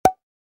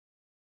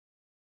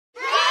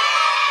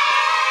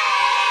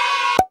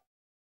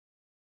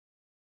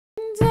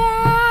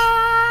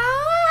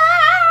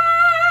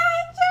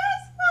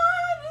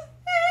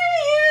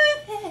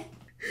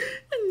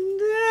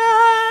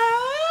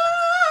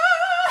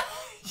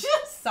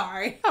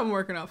Sorry. I'm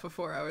working off of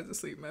 4 hours of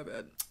sleep, my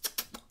bad.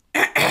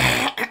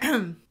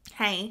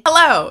 Hey.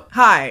 Hello.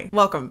 Hi.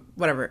 Welcome.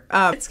 Whatever.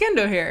 It's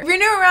Kendo here. If you're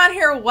new around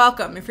here,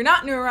 welcome. If you're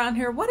not new around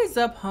here, what is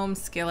up, home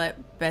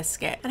skillet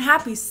biscuit? And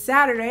happy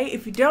Saturday.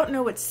 If you don't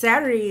know what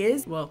Saturday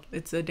is, well,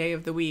 it's a day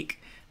of the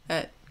week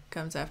that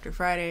comes after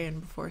Friday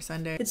and before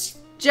Sunday. It's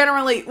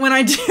generally when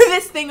I do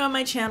this thing on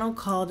my channel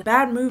called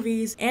Bad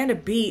Movies and a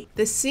Beat.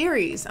 This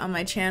series on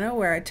my channel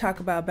where I talk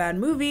about bad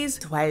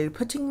movies while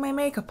putting my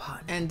makeup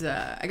on. And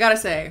I gotta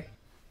say,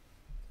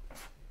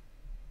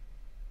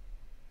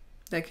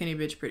 that Kennie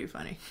bitch pretty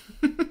funny.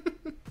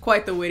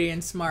 Quite the witty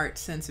and smart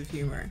sense of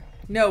humor.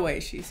 No way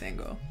she's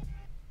single.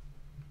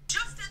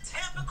 Just a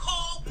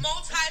typical,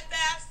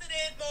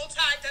 multifaceted,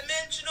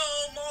 multi-dimensional,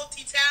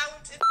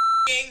 multi-talented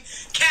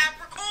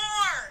Capricorn.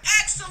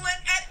 Excellent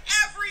at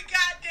every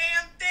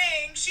goddamn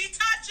thing she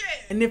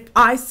touches. And if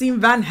I see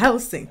Van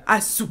Helsing, I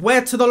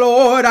swear to the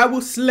Lord I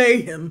will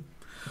slay him.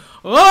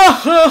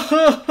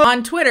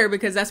 On Twitter,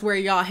 because that's where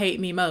y'all hate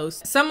me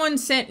most, someone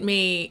sent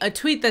me a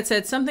tweet that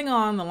said something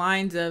along the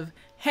lines of,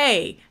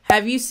 hey,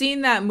 have you seen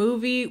that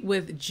movie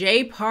with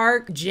Jay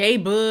Park, Jay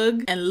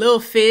Boog, and Lil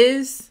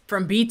Fizz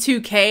from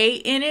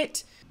B2K in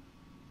it?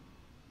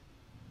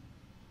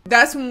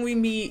 That's when we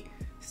meet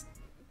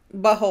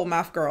butthole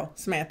mouth girl,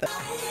 Samantha.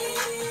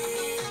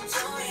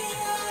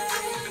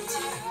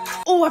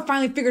 Oh, I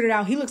finally figured it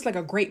out. He looks like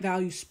a great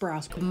value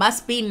Sprouse.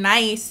 Must be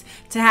nice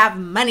to have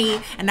money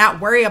and not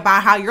worry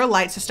about how your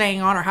lights are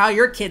staying on or how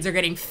your kids are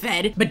getting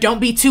fed. But don't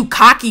be too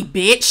cocky,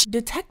 bitch.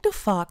 Detective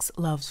Fox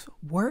loves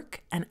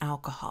work and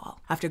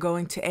alcohol. After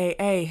going to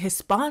AA, his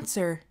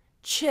sponsor,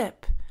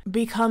 Chip,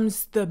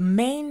 becomes the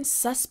main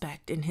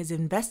suspect in his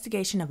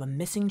investigation of a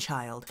missing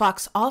child.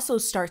 Fox also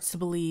starts to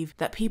believe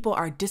that people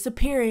are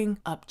disappearing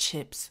up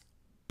Chip's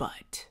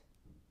butt.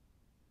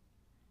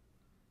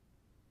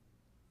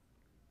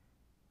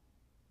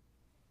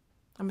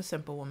 I'm a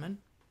simple woman.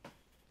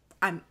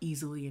 I'm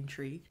easily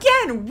intrigued.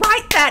 Again,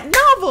 write that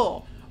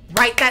novel!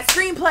 Write that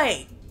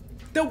screenplay!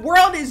 The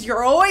world is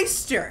your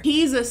oyster!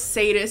 He's a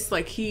sadist,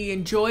 like he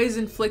enjoys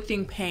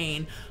inflicting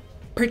pain,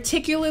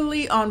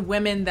 particularly on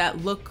women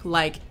that look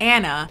like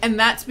Anna, and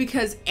that's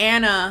because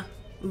Anna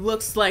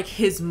looks like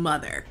his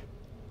mother.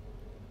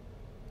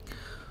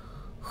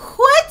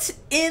 What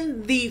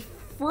in the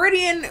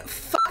Freudian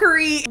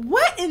fuckery?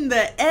 What in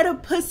the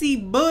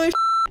Oedipusy bush?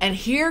 And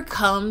here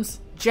comes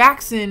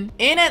Jackson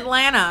in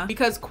Atlanta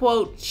because,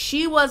 quote,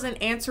 she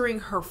wasn't answering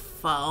her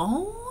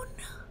phone?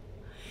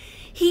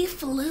 He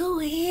flew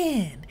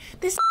in.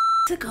 This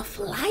took a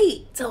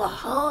flight to a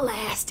whole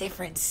ass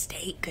different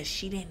state because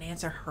she didn't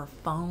answer her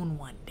phone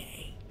one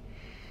day.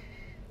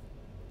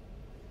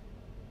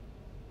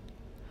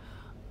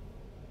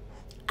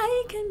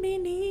 I can be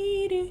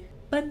needy,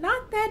 but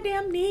not that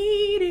damn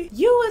needy.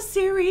 You a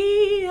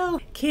serial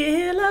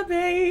killer,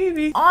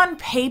 baby. On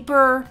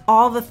paper,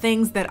 all the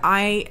things that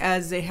I,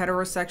 as a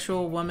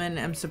heterosexual woman,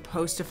 am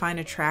supposed to find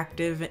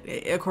attractive,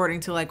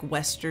 according to like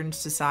Western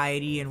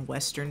society and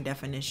Western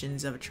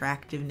definitions of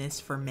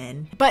attractiveness for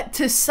men. But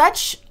to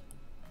such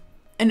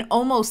an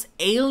almost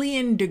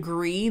alien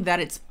degree that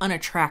it's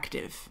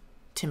unattractive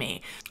to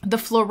me. The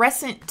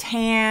fluorescent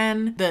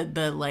tan,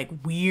 the like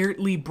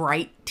weirdly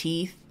bright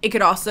teeth. It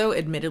could also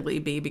admittedly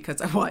be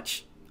because I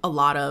watch a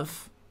lot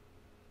of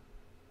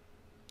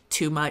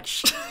too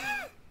much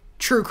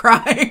true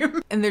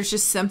crime. And there's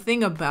just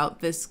something about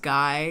this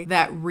guy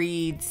that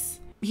reads,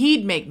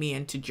 he'd make me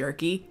into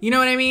jerky. You know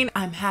what I mean?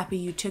 I'm happy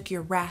you took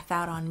your wrath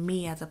out on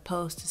me as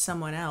opposed to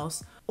someone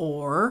else.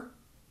 Or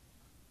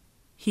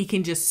he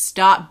can just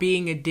stop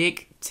being a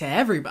dick to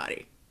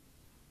everybody.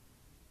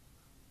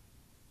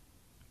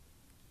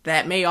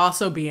 That may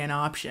also be an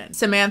option.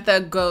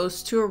 Samantha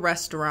goes to a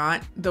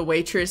restaurant. The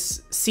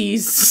waitress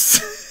sees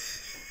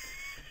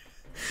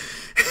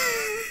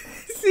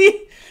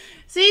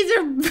sees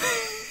her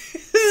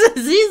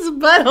sees a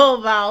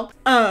butthole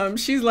mouth.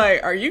 She's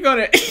like, "Are you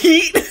gonna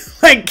eat?"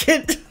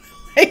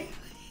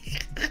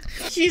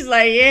 She's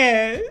like,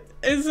 "Yeah."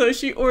 And so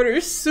she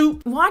orders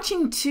soup.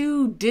 Watching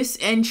two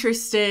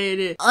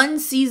disinterested,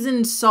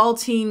 unseasoned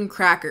saltine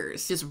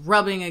crackers just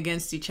rubbing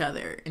against each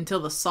other until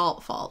the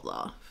salt falls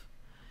off.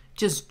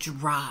 Just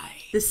dry.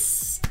 This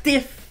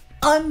stiff,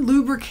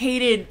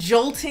 unlubricated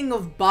jolting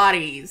of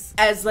bodies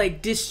as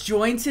like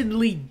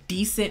disjointedly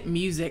decent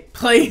music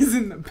plays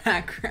in the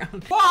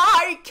background.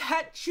 Why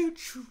can't you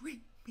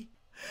treat me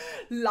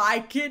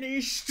like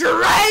any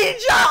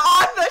stranger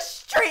on the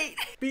street?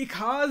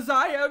 Because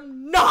I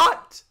am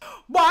not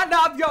one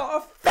of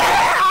your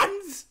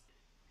fans!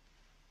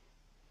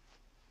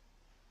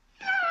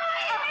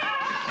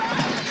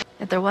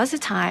 There was a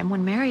time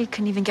when Mary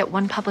couldn't even get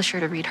one publisher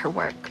to read her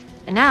work,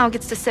 and now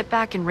gets to sit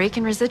back and rake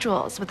in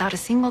residuals without a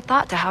single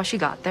thought to how she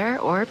got there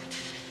or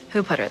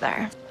who put her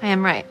there. I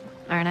am right,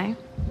 aren't I?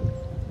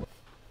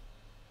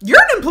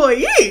 You're an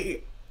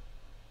employee!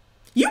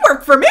 You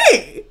work for me.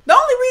 The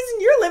only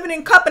reason you're living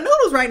in cup of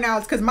noodles right now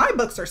is because my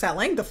books are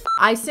selling.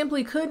 I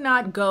simply could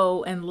not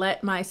go and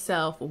let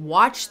myself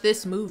watch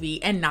this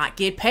movie and not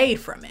get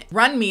paid from it.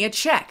 Run me a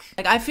check.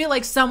 Like, I feel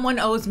like someone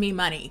owes me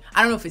money.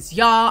 I don't know if it's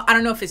y'all. I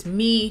don't know if it's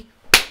me.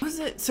 What was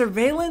it?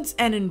 Surveillance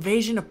and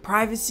invasion of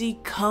privacy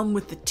come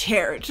with the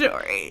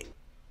territory.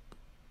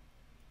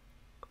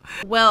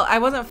 Well, I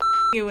wasn't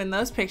you when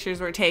those pictures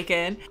were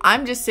taken.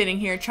 I'm just sitting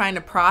here trying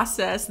to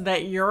process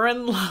that you're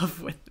in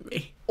love with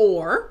me.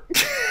 Or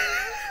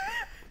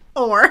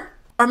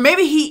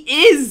maybe he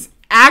is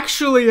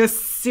actually a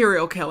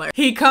serial killer.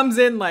 He comes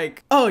in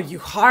like, oh, you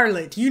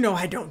harlot, you know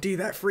I don't do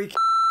that freak.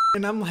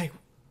 And I'm like,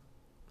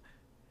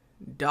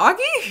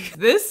 doggy?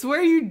 This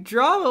where you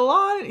draw the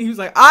line? He was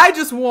like, I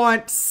just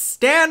want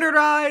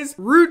standardized,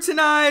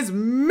 routinized,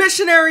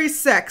 missionary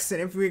sex. And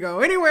if we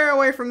go anywhere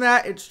away from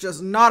that, it's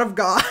just not of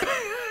God.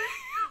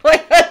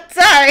 Wait,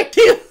 sorry.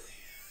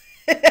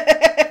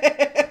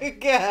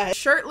 God.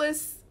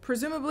 Shirtless,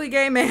 presumably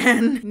gay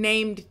man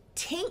named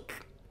Tink.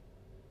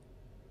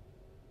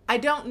 I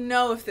don't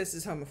know if this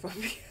is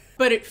homophobia,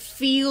 but it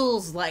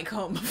feels like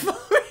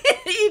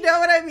homophobia. You know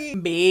what I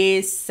mean?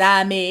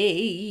 Bésame.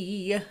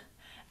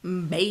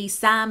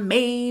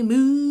 Bésame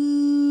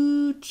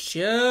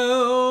mucho,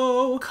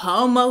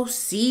 como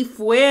si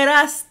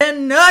fueras la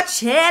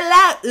noche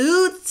la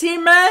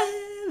última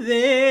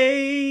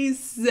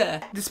vez.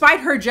 Despite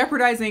her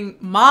jeopardizing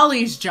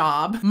Molly's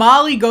job,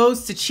 Molly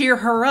goes to cheer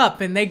her up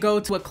and they go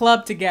to a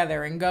club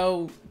together and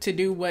go to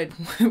do what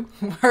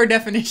her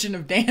definition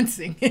of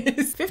dancing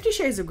is. 50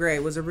 Shades of Grey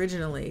was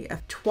originally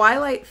a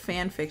Twilight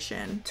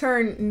fanfiction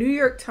turned New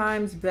York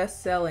Times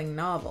best-selling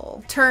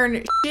novel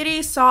turned shitty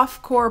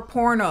softcore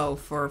porno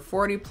for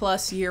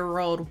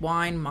 40-plus-year-old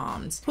wine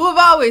moms who have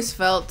always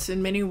felt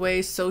in many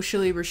ways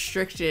socially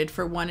restricted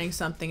for wanting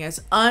something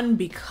as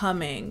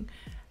unbecoming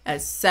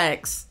as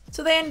sex,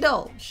 so they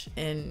indulge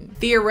in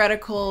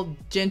theoretical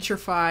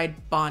gentrified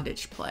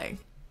bondage play.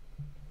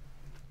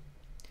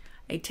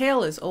 A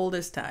tale as old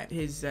as time.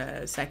 His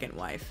second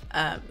wife,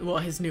 well,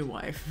 his new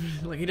wife.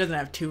 Like, he doesn't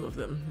have two of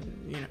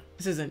them. You know,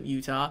 this isn't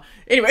Utah.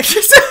 Anyway,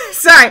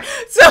 sorry.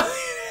 So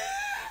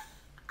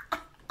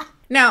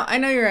now I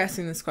know you're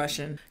asking this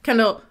question,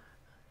 Kendall.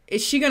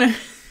 Is she gonna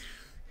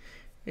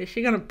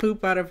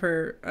poop out of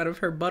her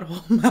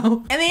butthole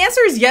mouth? And the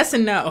answer is yes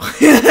and no.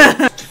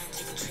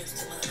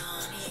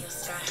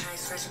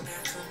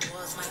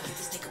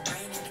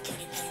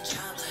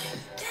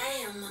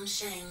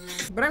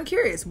 But I'm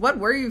curious, what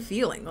were you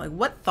feeling? Like,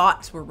 what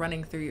thoughts were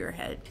running through your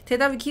head?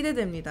 대답이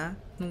기대됩니다.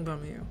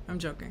 농담이에요. I'm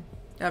joking.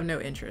 I have no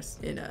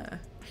interest in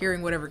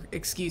hearing whatever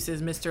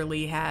excuses Mr.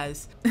 Lee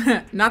has.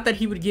 Not that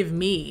he would give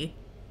me,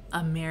 a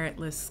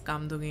meritless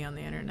감독이 on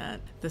the internet,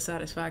 the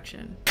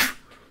satisfaction.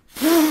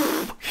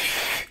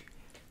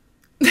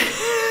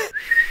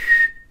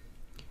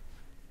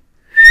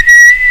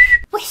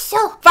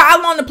 Whistle!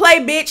 File on the play,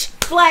 bitch!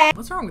 Flag!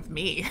 What's wrong with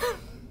me?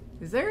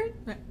 Is there?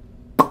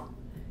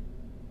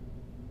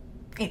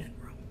 Ain't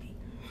nothing wrong with me.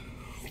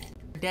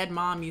 Dead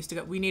mom used to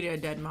go. We needed a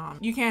dead mom.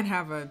 You can't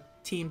have a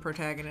teen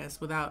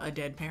protagonist without a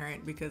dead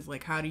parent because,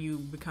 like, how do you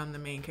become the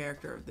main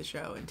character of the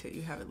show until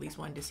you have at least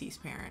one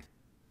deceased parent?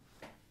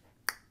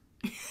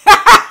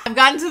 I've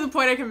gotten to the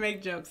point I can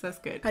make jokes. That's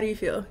good. How do you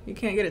feel? You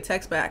can't get a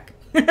text back.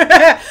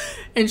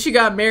 And she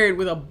got married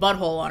with a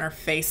butthole on her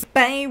face.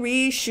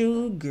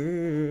 Biracial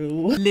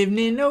girl living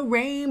in a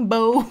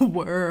rainbow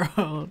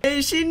world,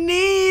 and she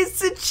needs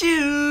to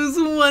choose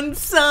one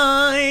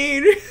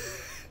side.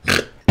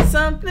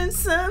 Something,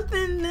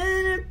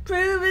 then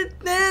prove it,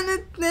 then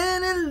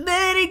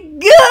let it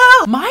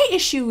go. My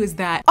issue is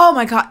that, oh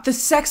my God, the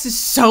sex is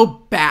so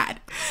bad.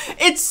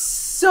 It's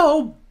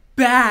so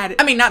bad.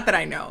 I mean, not that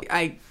I know.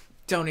 I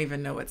don't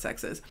even know what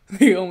sex is.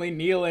 The only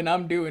kneeling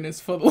I'm doing is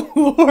for the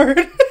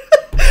Lord.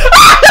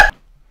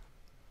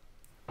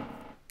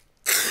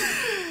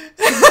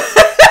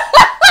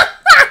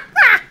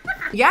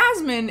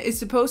 Yasmin is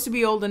supposed to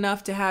be old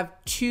enough to have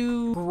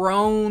 2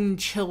 grown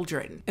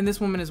children. And this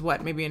woman is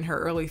what, maybe in her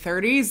early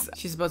 30s?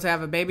 She's supposed to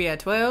have a baby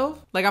at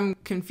 12? Like, I'm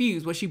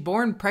confused. Was she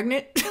born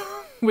pregnant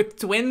with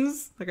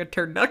twins? Like a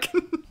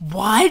turducken?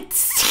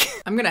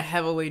 What? I'm gonna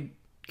heavily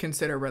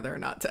consider whether or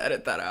not to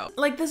edit that out.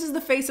 Like, this is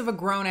the face of a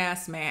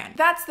grown-ass man.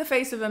 That's the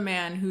face of a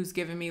man who's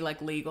giving me,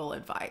 like, legal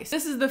advice.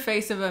 This is the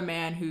face of a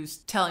man who's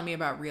telling me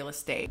about real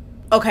estate.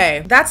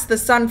 Okay, that's the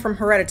son from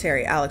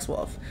Hereditary, Alex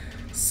Wolff.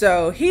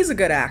 So he's a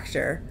good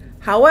actor.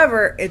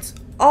 However, it's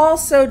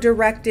also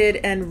directed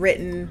and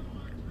written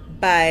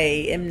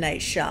by M. Night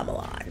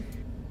Shyamalan.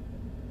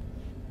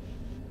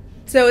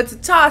 So it's a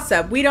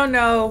toss-up. We don't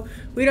know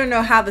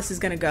how this is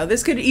gonna go.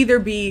 This could either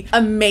be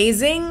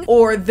amazing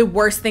or the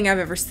worst thing I've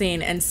ever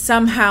seen, and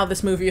somehow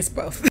this movie is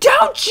both.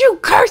 Don't you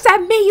curse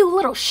at me, you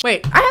little sh—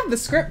 Wait, I have the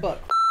script book.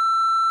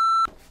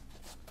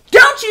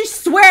 Don't you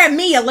swear at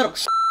me, you little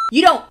sh—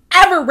 You don't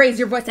ever raise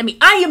your voice at me.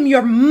 I am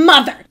your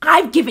mother.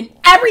 I've given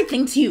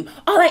everything to you.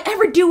 All I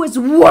ever do is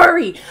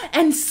worry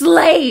and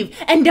slave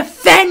and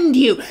defend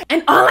you.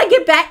 And all I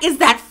get back is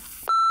that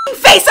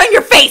face on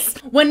your face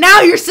when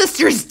now your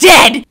sister's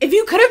dead. If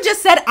you could have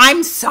just said,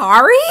 I'm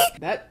sorry.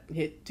 That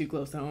hit too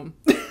close to home.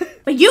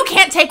 But you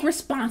can't take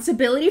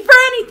responsibility for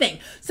anything.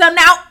 So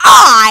now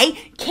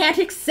I can't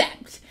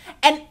accept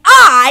and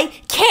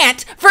I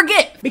can't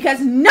forgive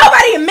because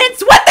nobody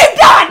admits what they've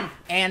done.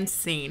 And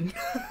scene.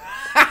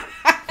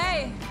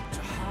 Hey,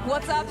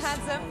 what's up,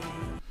 handsome?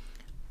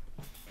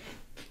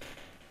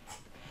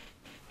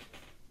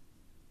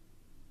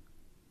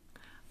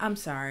 I'm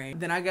sorry.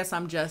 Then I guess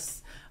I'm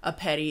just a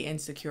petty,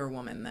 insecure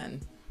woman then,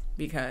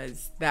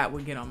 because that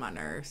would get on my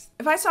nerves.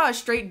 If I saw a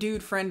straight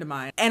dude friend of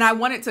mine and I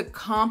wanted to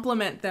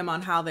compliment them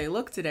on how they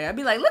look today, I'd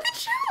be like, look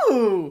at you.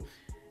 You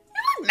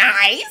look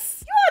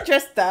nice. You all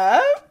dressed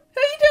up.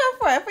 Who you doing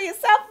for? For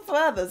yourself or for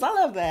others? I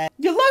love that.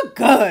 You look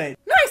good.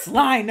 Nice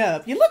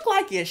lineup. You look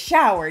like you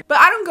showered. But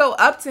I don't go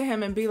up to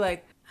him and be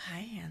like, hi,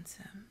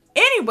 handsome.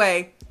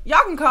 Anyway,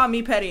 y'all can call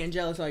me petty and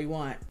jealous all you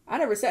want. I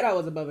never said I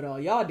was above it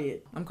all. Y'all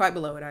did. I'm quite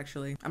below it,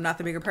 actually. I'm not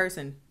the bigger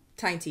person.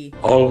 Tiny.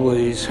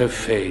 Always have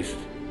faith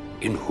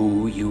in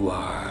who you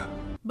are.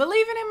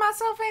 Believing in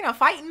myself ain't a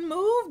fighting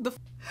move. I just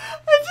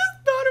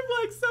thought of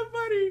like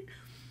somebody,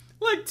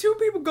 like two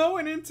people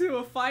going into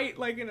a fight,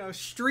 like in a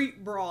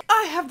street brawl.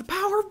 I have the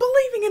power of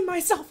believing in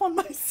myself on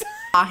my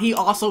side. He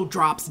also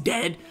drops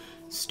dead.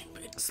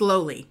 Stupid.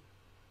 Slowly.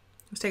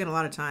 It was taking a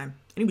lot of time.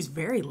 And he was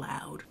very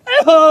loud.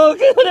 Oh,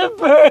 it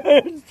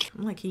burns.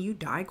 I'm like, can you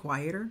die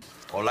quieter?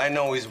 All I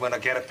know is when I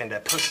get up in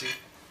that pussy,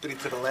 3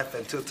 to the left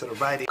and 2 to the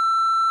right.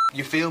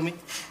 You feel me?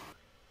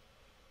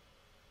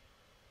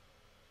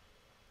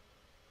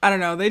 I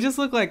don't know. They just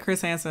look like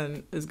Chris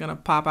Hansen is gonna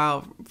pop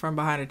out from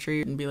behind a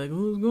tree and be like,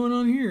 what's going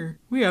on here?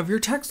 We have your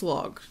text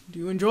log. Do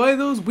you enjoy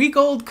those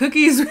week-old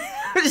cookies?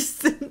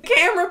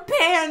 Camera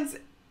pans.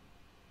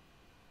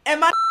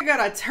 And my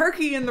got a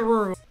turkey in the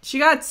room. She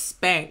got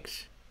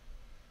spanked.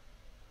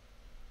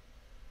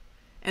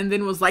 And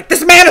then was like,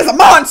 this man is a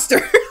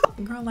monster.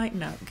 Girl,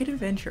 lighten up. Get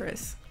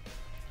adventurous.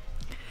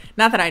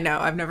 Not that I know.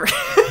 I've never.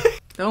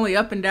 The only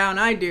up and down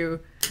I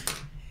do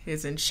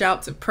is in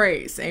shouts of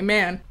praise.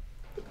 Amen.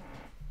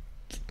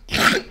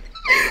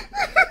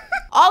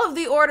 All of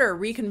the Order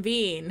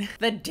reconvene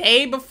the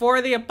day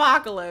before the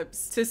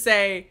apocalypse to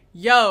say,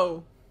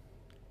 yo,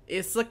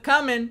 it's a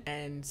coming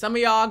and some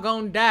of y'all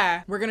gonna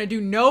die. We're gonna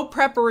do no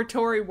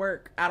preparatory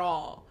work at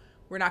all.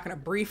 We're not gonna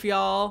brief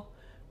y'all.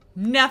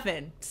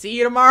 Nothing. See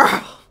you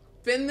tomorrow.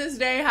 Spend this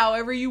day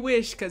however you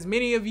wish, because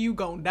many of you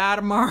gonna die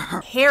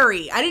tomorrow.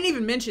 Harry. I didn't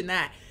even mention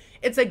that.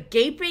 It's a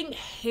gaping,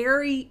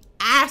 hairy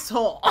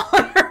asshole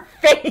on her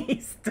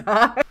face,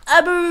 dog.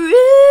 A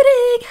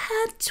brooding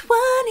had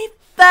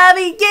 25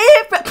 years.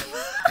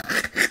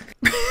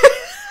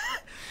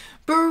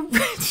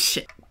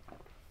 Shit.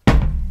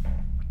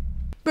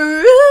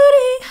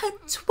 Brooding had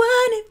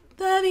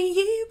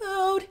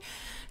 25-year-old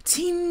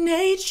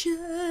teenager.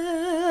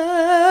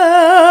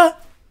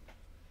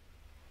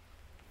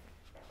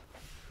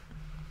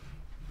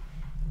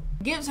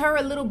 Gives her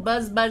a little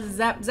buzz buzz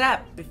zap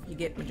zap, if you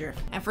get my drift.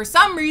 And for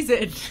some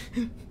reason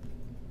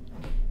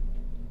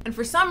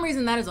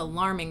that is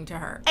alarming to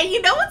her. And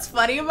you know what's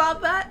funny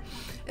about that?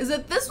 Is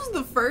that this was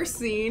the first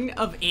scene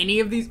of any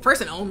of these,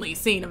 first and only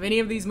scene of any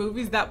of these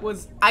movies that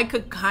was, I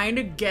could kind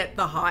of get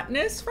the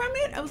hotness from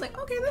it. I was like,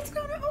 okay, that's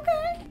kind of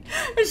okay.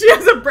 And she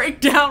has a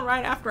breakdown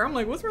right after. I'm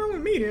like, what's wrong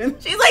with me then?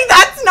 She's like,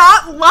 that's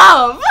not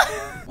love.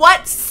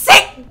 What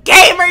sick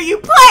game are you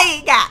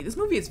playing at? This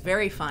movie is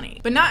very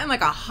funny, but not in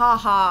like a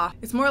ha-ha.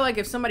 It's more like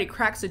if somebody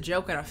cracks a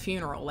joke at a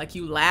funeral, like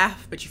you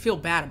laugh, but you feel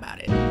bad about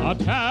it.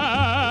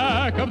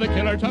 Attack of the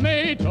killer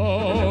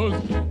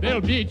tomatoes. They'll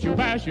beat you,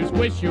 bash you,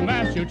 squish you,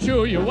 mash you,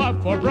 chew you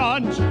up for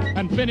brunch,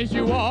 and finish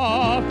you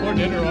off for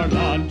dinner or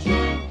lunch.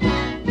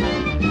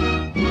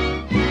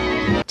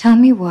 Tell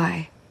me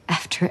why,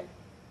 after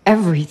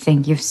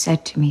everything you've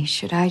said to me,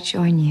 should I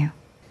join you?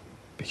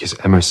 Because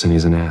Emerson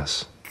is an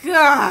ass.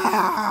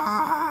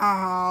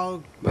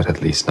 God. But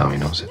at least now he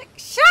knows it.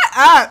 Shut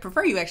up! I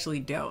prefer you actually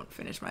don't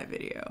finish my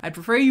video. I'd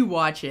prefer you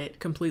watch it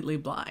completely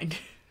blind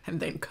and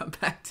then come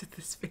back to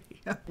this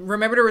video.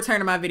 Remember to return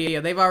to my video.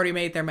 They've already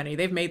made their money.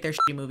 They've made their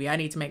shitty movie. I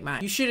need to make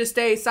mine. You should have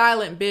stayed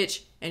silent,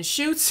 bitch, and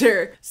shoots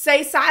her.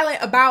 Say silent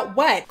about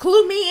what?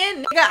 Clue me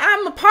in, nigga.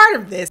 I'm a part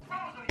of this.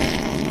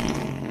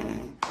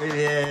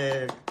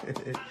 Yeah.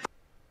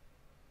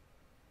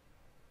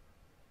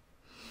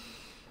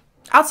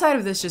 Outside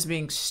of this just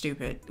being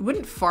stupid,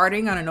 wouldn't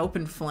farting on an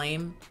open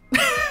flame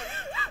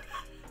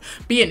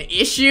be an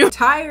issue?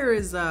 Tyre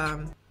is,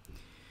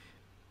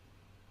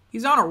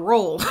 he's on a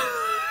roll.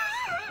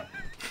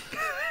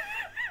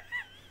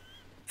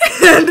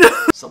 And,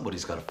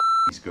 somebody's gotta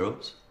these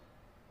girls.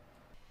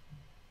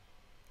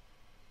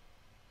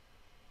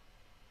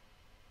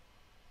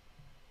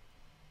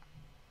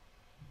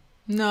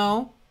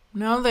 No,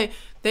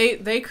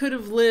 they could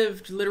have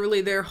lived literally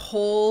their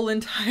whole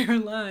entire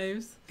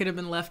lives. Could have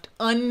been left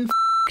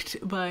unfucked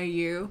by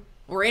you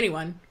or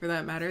anyone for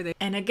that matter.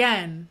 And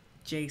again,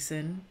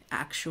 Jason,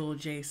 actual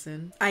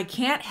Jason. I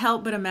can't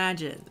help but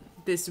imagine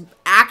this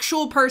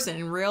actual person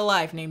in real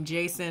life named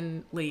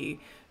Jason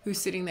Lee who's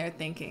sitting there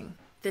thinking,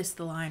 This is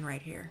the line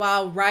right here.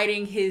 While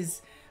writing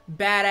his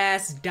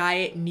badass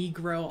diet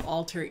Negro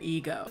alter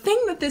ego. The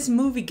thing that this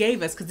movie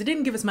gave us, because it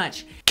didn't give us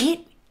much,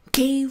 it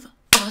gave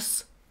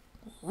us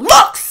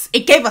looks.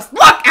 It gave us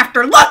look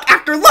after look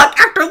after look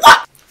after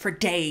look for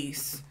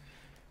days.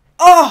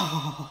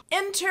 Oh,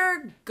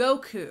 enter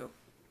Goku.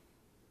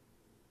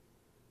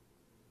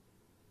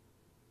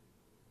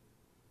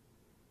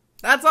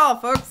 That's all,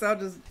 folks.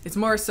 It's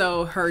more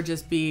so her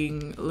just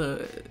being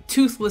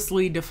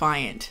toothlessly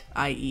defiant,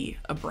 i.e.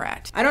 a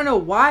brat. I don't know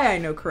why I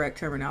know correct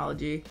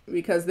terminology,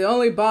 because the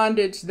only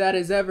bondage that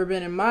has ever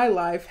been in my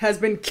life has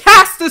been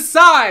cast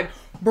aside,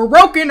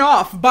 broken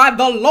off by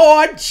the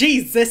Lord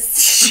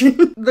Jesus.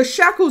 The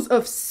shackles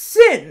of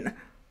sin,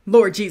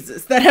 Lord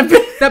Jesus, that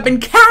have been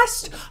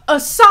cast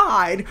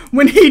aside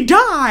when he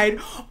died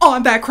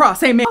on that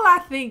cross. Amen. All I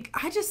think,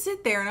 I just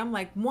sit there and I'm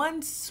like,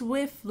 one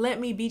swift let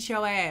me beat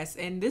your ass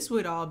and this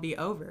would all be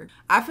over.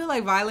 I feel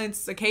like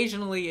violence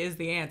occasionally is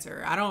the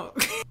answer. I don't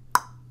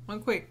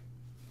one quick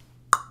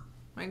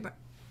it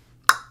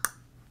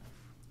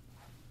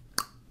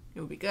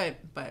would be good,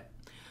 but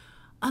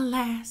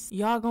alas,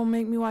 y'all gonna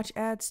make me watch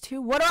ads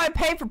too? What do I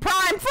pay for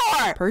Prime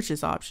for?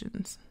 Purchase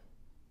options.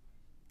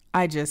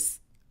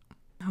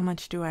 How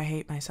much do I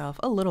hate myself?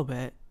 A little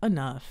bit.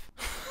 Enough.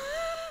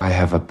 I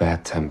have a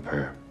bad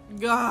temper.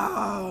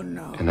 Oh,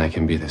 no. And I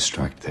can be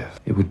destructive.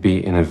 It would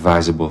be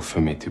inadvisable for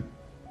me to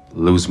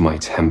lose my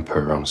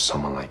temper on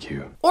someone like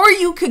you. Or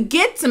you could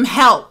get some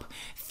help.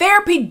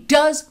 Therapy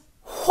does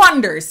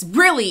wonders.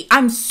 Really,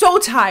 I'm so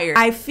tired.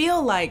 I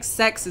feel like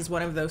sex is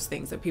one of those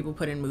things that people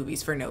put in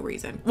movies for no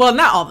reason. Well,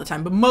 not all the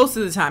time, but most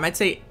of the time. I'd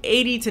say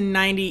 80 to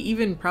 90,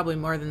 even probably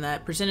more than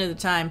that % of the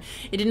time,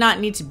 it did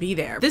not need to be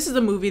there. This is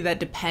a movie that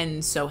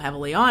depends so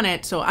heavily on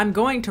it, so I'm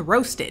going to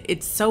roast it.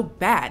 It's so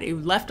bad. It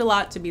left a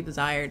lot to be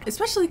desired,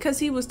 especially because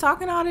he was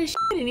talking all this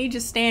shit and he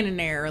just standing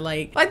there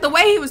like the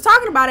way he was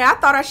talking about it, I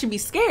thought I should be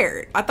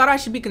scared. I thought I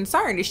should be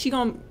concerned. Is she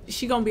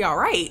gonna be all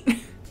right?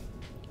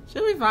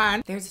 She'll be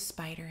fine. There's a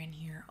spider in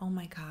here. Oh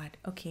my God.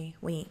 Okay,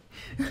 wait.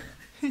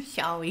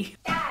 Shall we?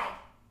 Dad.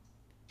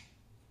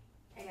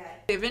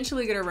 They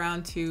eventually get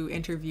around to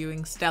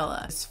interviewing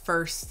Stella, his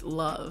first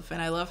love.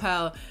 And I love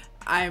how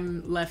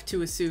I'm left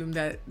to assume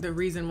that the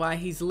reason why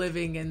he's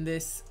living in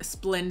this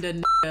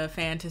splendid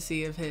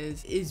fantasy of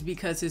his is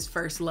because his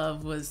first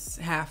love was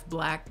half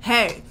black.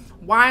 Hey,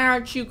 why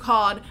aren't you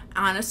called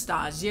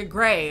Anastasia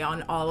Gray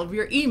on all of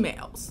your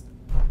emails?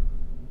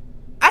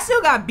 I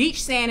still got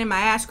beach sand in my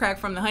ass crack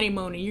from the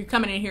honeymoon and you're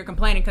coming in here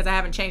complaining because I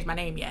haven't changed my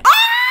name yet.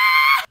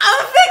 Ah! I'm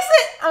gonna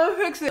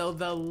fix it. So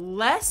the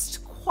less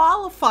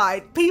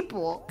qualified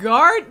people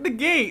guard the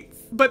gates,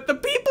 but the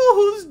people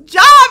whose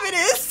job it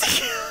is to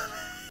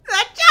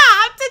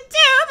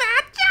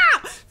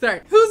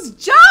whose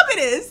job it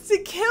is to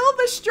kill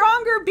the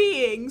stronger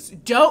beings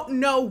don't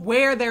know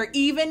where they're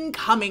even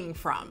coming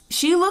from.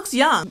 She looks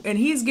young and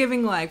he's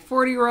giving like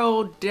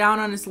 40-year-old down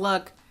on his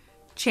luck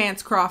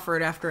Chance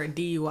Crawford after a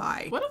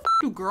DUI. What the f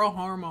do girl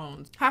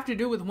hormones have to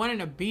do with wanting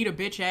to beat a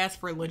bitch ass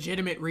for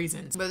legitimate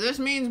reasons? But this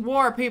means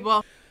war,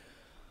 people.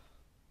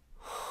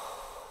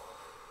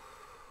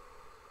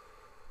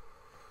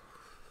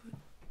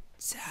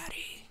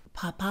 Daddy.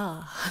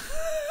 Papa.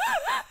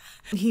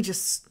 He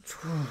just...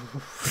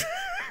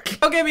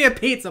 Go get me a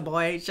pizza,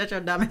 boy. Shut your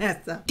dumb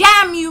ass up.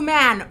 Damn you,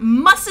 man.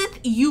 Musteth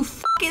you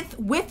fucketh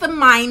with a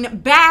mine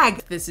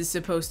bag. This is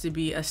supposed to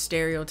be a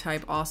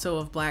stereotype also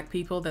of black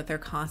people, that they're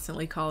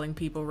constantly calling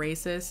people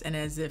racist, and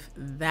as if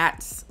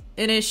that's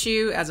an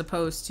issue as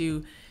opposed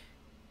to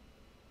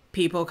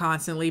people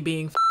constantly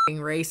being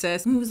fucking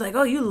racist. He was like,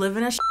 oh, you live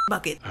in a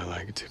bucket. I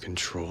like to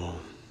control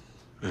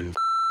and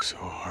so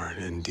hard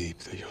and deep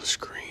that you'll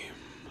scream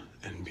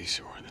and be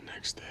sore the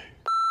next day.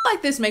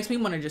 Like this makes me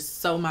want to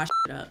just sew my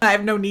shit up. I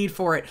have no need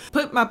for it.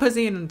 Put my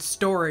pussy in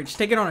storage.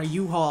 Take it on a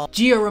U-Haul.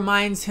 Gio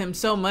reminds him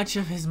so much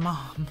of his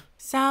mom.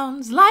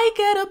 Sounds like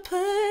a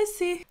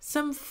pussy.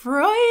 Some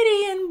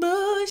Freudian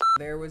bush.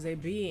 There was a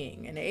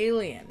being, an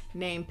alien,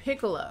 named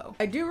Piccolo.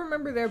 I do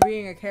remember there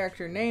being a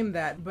character named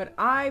that, but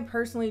I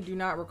personally do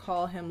not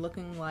recall him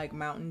looking like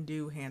Mountain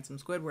Dew handsome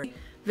Squidward.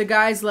 The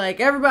guy's like,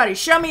 everybody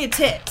show me your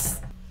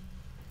tits.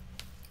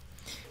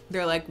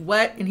 They're like,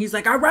 what? And he's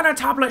like, I run a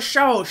topless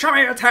show. Show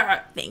me your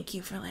tits. Thank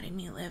you for letting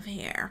me live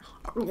here.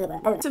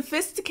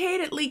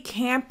 Sophisticatedly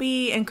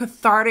campy and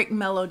cathartic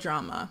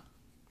melodrama.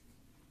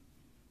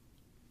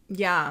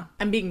 Yeah,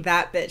 I'm being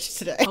that bitch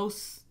today.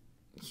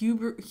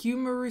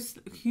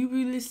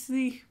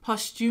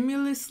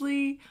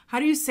 Posthumously. How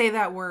do you say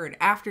that word?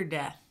 After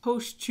death.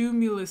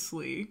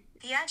 Posthumously.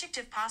 The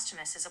adjective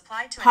posthumous is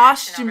applied to an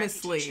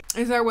posthumously.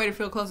 Is there a way to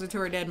feel closer to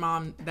her dead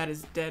mom that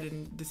is dead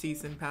and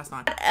deceased and passed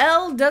on?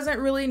 Elle doesn't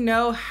really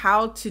know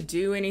how to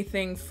do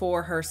anything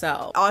for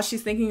herself. All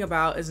she's thinking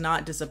about is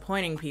not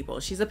disappointing people.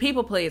 She's a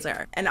people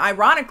pleaser. And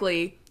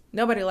ironically,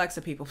 nobody likes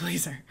a people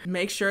pleaser.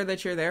 Make sure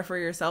that you're there for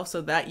yourself so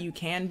that you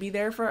can be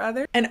there for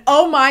others. And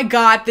oh my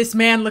God, this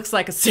man looks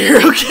like a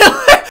serial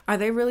killer. Are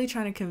they really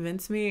trying to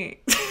convince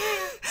me?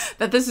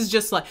 that this is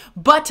just like,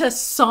 but a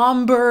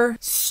somber,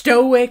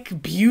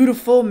 stoic,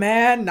 beautiful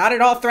man, not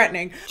at all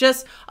threatening,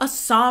 just a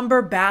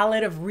somber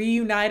ballad of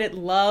reunited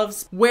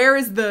loves. Where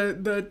is the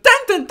dun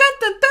dun dun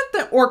dun dun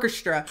dun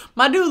orchestra?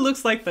 My dude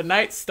looks like the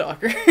Night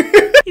Stalker.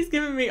 He's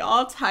giving me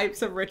all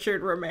types of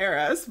Richard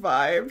Ramirez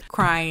vibe.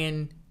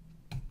 Crying,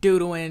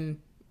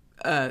 doodling,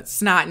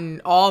 snotting,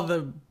 all the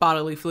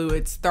bodily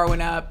fluids,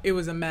 throwing up. It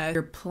was a mess.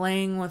 You're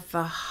playing with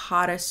the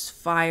hottest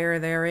fire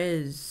there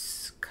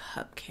is,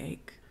 cupcake.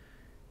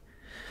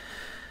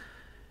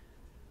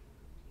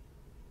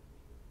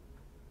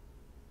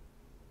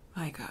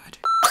 My God.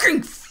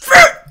 Fucking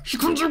fit! She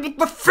comes in with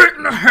the fit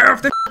and a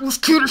half. That was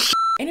cute as shit.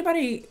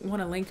 Anybody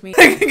want to link me?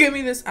 Give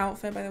me this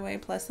outfit, by the way.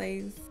 Plus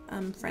size.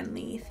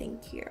 Friendly.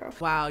 Thank you.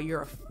 Wow,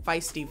 you're a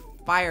feisty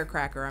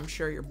firecracker. I'm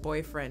sure your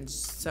boyfriend's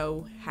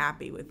so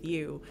happy with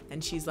you.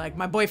 And she's like,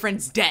 my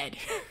boyfriend's dead.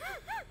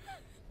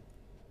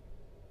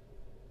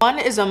 One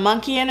is a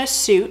monkey in a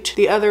suit,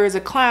 the other is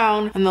a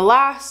clown, and the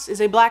last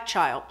is a black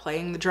child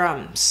playing the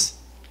drums.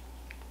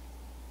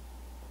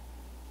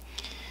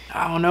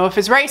 I don't know if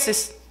it's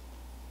racist,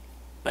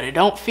 but it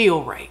don't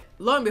feel right.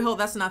 Lo and behold,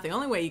 that's not the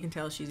only way you can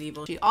tell she's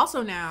evil. She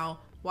also now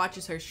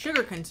watches her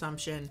sugar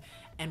consumption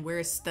and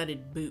wears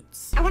studded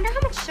boots. I wonder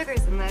how much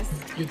sugar's in this.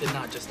 You did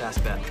not just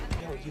ask that.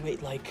 Yo, you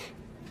ate like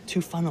 2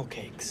 funnel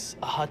cakes,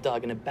 a hot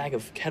dog, and a bag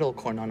of kettle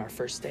corn on our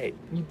first date.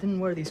 You didn't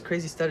wear these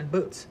crazy studded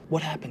boots.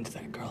 What happened to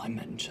that girl I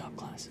met in shop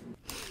class?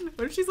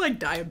 What if she's like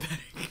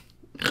diabetic?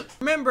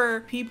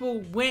 Remember, people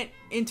went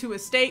into a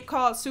state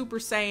called Super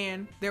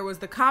Saiyan. There was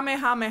the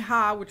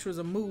Kamehameha, which was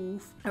a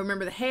move. I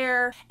remember the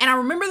hair. And I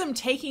remember them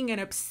taking an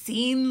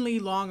obscenely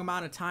long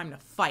amount of time to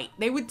fight.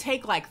 They would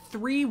take like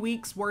 3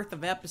 weeks worth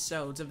of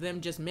episodes of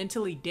them just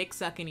mentally dick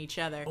sucking each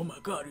other. Oh my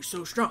God, he's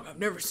so strong. I've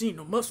never seen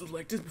no muscles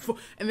like this before.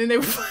 And then they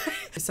would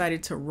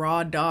decided to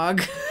raw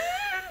dog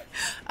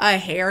a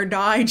hair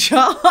dye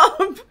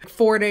job.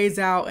 4 days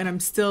out and I'm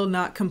still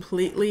not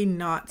completely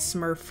not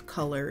Smurf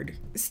colored.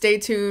 Stay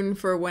tuned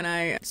for when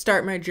I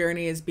start my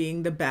journey as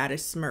being the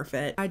baddest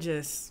Smurfette. I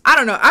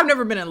don't know. I've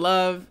never been in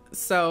love,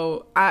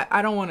 so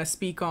I don't want to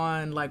speak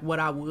on like what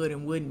I would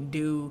and wouldn't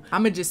do.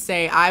 I'm gonna just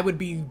say I would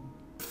be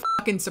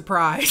fucking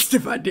surprised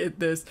if I did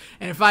this.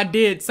 And if I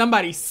did,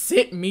 somebody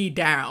sit me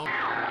down.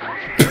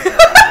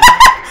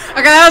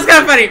 Okay, that was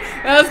kind of funny.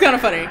 That was kind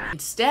of funny.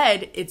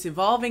 Instead, it's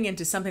evolving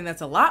into something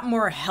that's a lot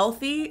more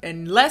healthy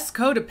and less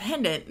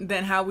codependent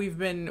than how we've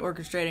been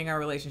orchestrating our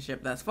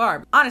relationship thus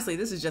far. Honestly,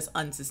 this is just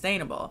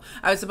unsustainable.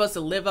 I was supposed to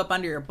live up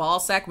under your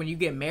ball sack when you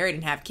get married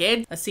and have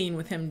kids. A scene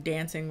with him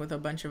dancing with a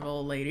bunch of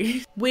old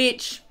ladies,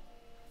 which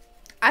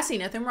I see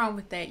nothing wrong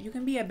with that. You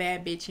can be a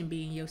bad bitch and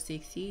be in your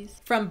 60s.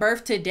 From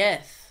birth to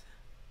death.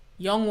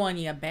 Young one,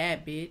 you a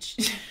bad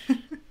bitch.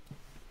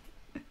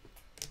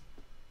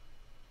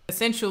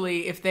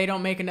 Essentially, if they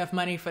don't make enough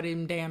money for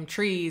them damn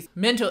trees,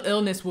 mental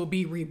illness will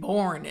be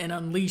reborn and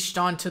unleashed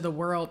onto the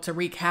world to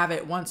wreak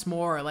havoc once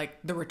more, like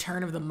the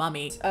return of the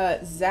mummy.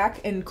 Zach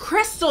and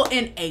Crystal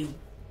in a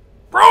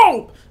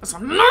robe. That's a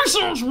nice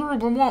ass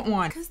robe. I want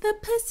one. Cause the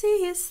pussy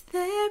is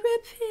therapy.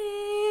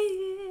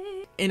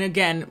 And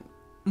again,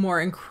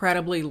 more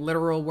incredibly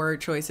literal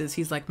word choices.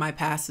 He's like, my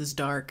past is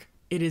dark.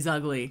 It is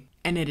ugly.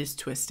 And it is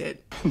twisted.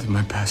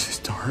 My past is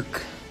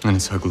dark. And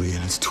it's ugly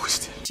and it's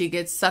twisted. She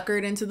gets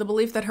suckered into the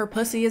belief that her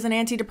pussy is an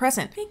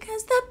antidepressant.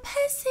 Because the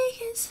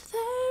pussy is therapy.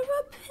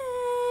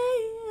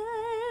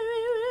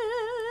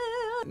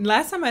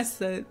 Last time I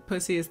said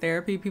pussy is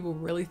therapy, people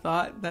really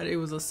thought that it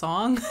was a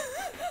song.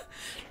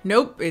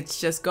 Nope, it's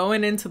just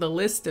going into the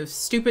list of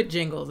stupid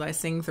jingles I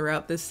sing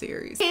throughout this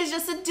series. He's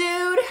just a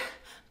dude,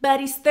 but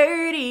he's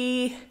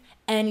 30.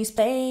 And he's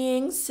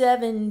paying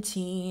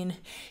 17.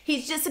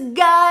 He's just a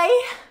guy.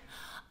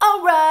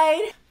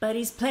 Alright, but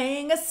he's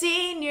playing a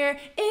senior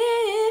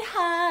in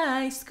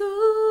high school.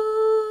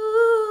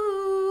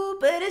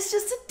 But it's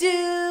just a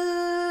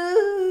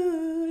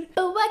dude.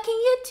 But what can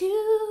you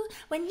do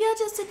when you're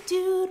just a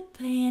dude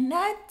playing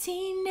a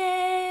teenager?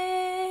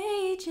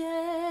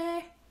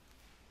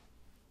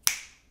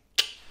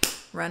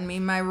 Run me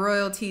my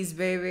royalties,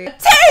 baby.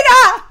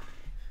 Tina!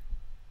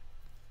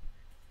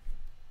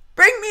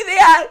 Bring me the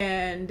ad!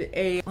 And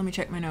let me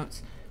check my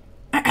notes.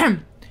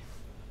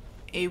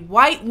 A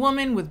white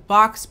woman with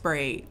box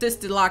braid.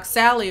 Sister Lock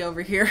Sally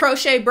over here.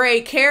 Crochet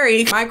braid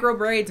Carrie. Micro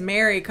braids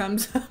Mary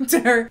comes up to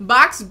her.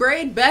 Box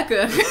braid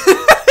Becca.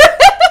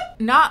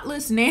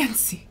 Knotless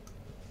Nancy.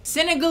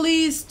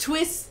 Senegalese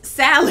twist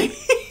Sally.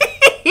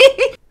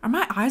 Are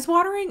my eyes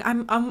watering?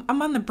 I'm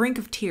on the brink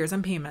of tears.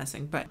 I'm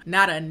PMSing, but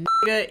not a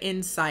nigga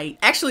in sight.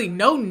 Actually,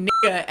 no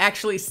nigga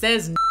actually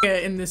says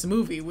nigga in this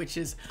movie, which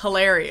is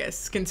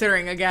hilarious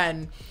considering,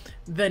 again,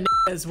 the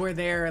niggas were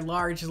there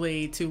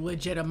largely to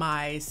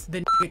legitimize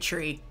the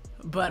niggatry,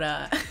 but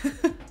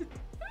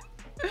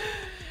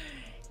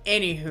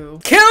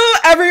anywho. Kill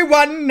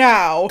everyone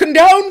now.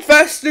 Condone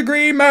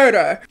first-degree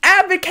murder.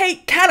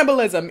 Advocate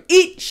cannibalism.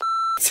 Eat shit.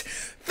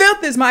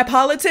 Filth is my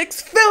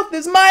politics. Filth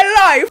is my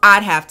life.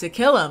 I'd have to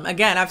kill him.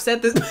 Again, I've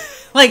said this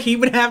Like he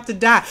would have to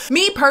die.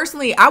 Me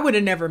personally, I would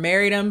have never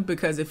married him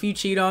because if you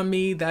cheat on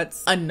me,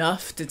 that's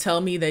enough to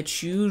tell me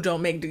that you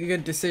don't make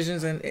good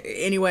decisions. And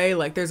anyway,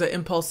 like there's an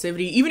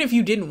impulsivity. Even if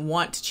you didn't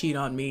want to cheat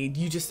on me,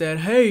 you just said,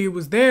 hey, it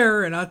was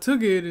there and I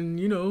took it and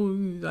you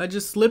know, I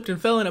just slipped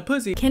and fell in a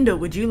pussy. Kendall,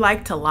 would you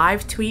like to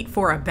live tweet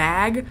for a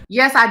bag?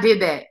 Yes, I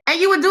did that. And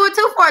you would do it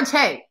too for a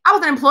check. I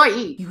was an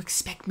employee. You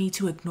expect me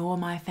to ignore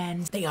my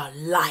fans? They are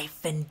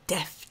life and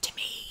death to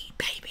me,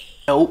 baby.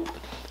 Nope.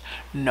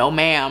 No,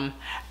 ma'am.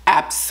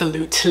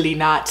 Absolutely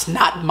not.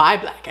 Not my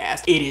black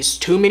ass. It is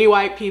too many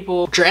white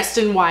people dressed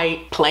in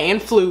white, playing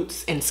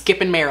flutes and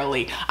skipping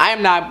merrily. I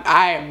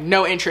am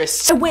no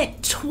interest. I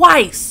went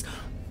twice,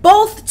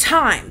 both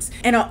times,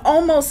 in an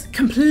almost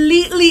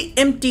completely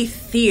empty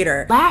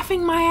theater,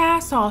 laughing my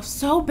ass off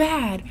so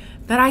bad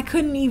that I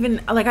couldn't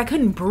even, like I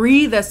couldn't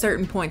breathe at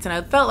certain points and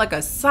I felt like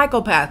a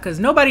psychopath because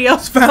nobody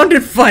else found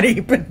it funny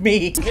but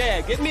me.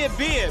 Yeah, get me a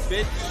beer,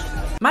 bitch.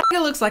 My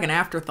nigga looks like an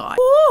afterthought.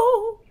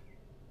 Ooh.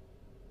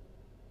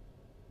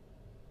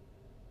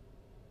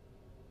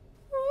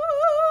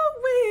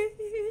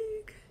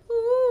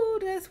 Ooh,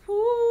 that's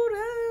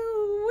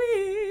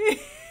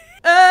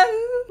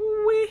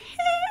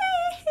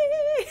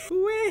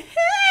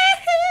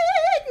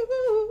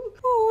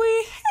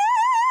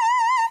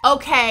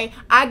okay,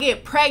 I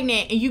get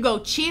pregnant and you go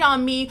cheat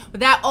on me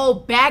with that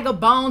old bag of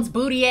bones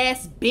booty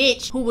ass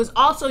bitch who was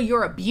also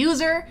your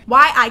abuser.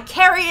 Why I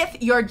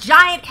carrieth your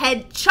giant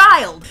head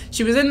child.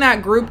 She was in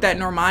that group that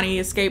Normani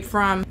escaped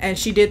from and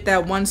she did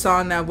that one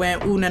song that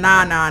went ooh na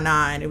na na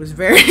na and it was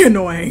very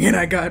annoying and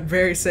I got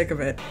very sick of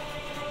it.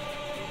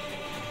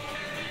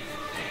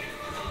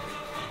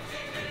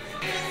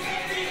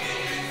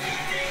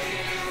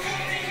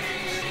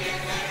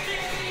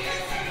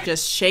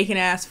 Just shaking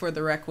ass for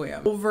the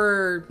Requiem.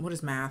 Over, what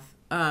is math?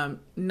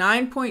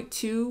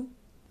 9.2,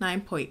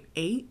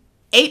 9.8,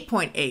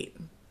 8.8.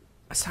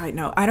 Side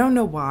note, I don't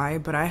know why,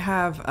 but I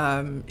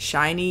have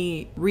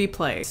Shiny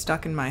Replay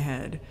stuck in my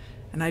head.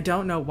 And I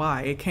don't know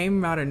why. It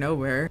came out of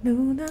nowhere.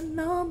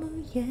 Replay,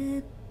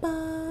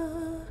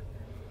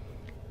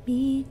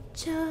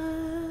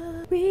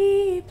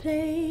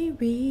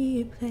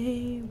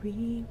 replay,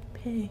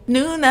 replay.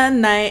 Nuna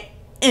Night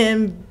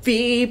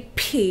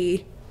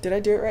MVP. Did I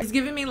do it right? He's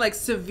giving me like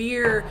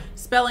severe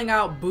spelling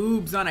out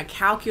boobs on a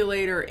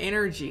calculator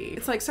energy.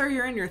 It's like, sir,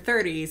 you're in your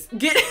 30s.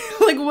 Get,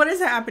 like, what is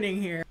happening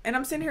here? And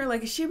I'm sitting here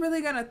like, is she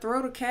really gonna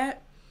throw the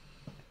cat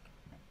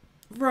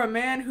for a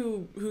man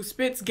who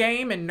spits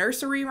game and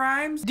nursery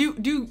rhymes?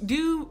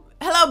 Hello,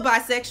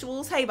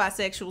 bisexuals. Hey,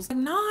 bisexuals.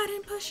 No, I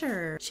didn't push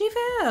her. She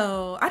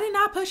fell. I did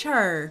not push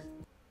her.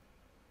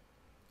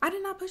 I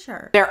did not push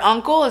her. Their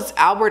uncle is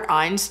Albert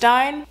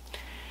Einstein.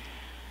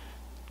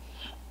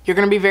 You're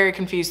gonna be very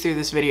confused through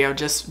this video.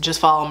 Just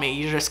follow me.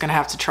 You're just gonna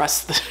have to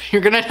trust the,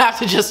 you're gonna have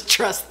to just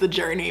trust the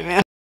journey,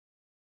 man.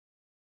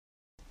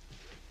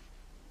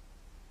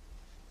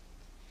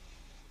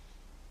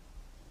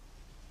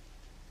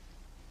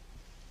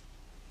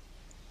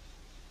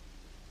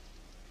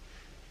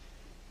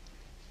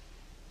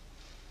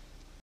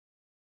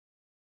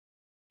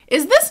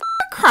 Is this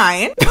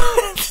crying?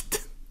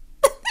 What?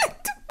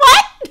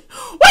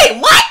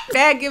 Wait, what?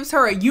 Dad gives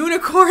her a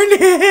unicorn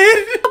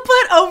head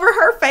put over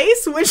her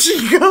face when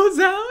she goes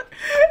out.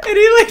 And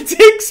he like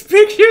takes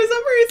pictures of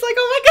her. He's like,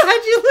 oh my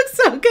God, you look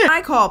so good.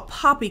 I call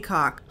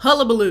poppycock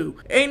hullabaloo.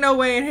 Ain't no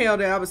way in hell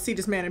that I would see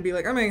this man and be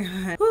like, oh my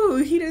God. Ooh,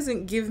 he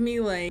doesn't give me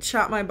like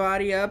chop my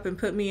body up and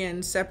put me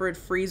in separate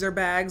freezer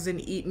bags and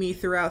eat me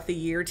throughout the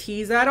year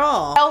teas at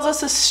all. Tells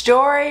us a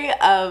story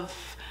of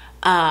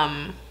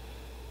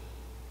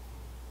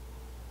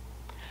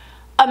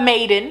a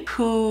maiden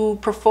who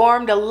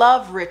performed a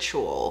love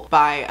ritual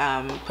by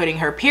putting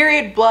her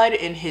period blood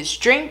in his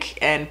drink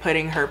and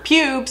putting her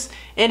pubes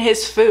in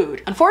his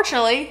food.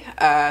 Unfortunately,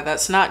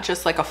 that's not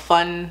just like a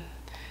fun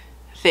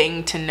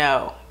thing to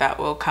know. That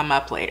will come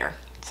up later,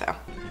 so.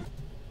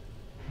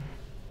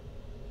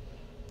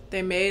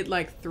 They made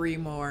like 3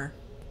 more.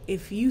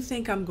 If you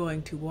think I'm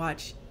going to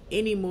watch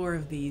any more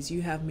of these,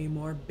 you have me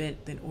more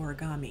bent than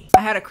origami. I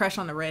had a crush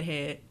on the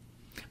redhead.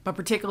 But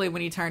particularly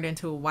when he turned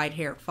into a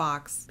white-haired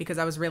fox, because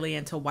I was really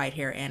into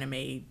white-hair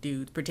anime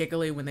dudes,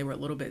 particularly when they were a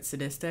little bit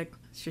sadistic.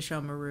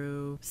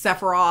 Shishomaru,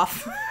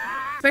 Sephiroth,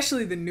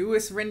 especially the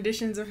newest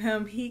renditions of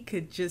him, he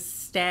could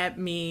just stab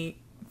me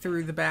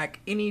through the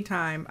back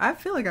anytime. I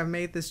feel like I've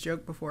made this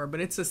joke before,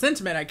 but it's a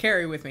sentiment I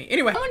carry with me.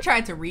 Anyway, someone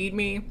tried to read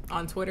me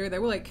on Twitter. They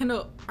were like,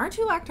 Kendall, aren't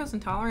you lactose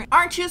intolerant?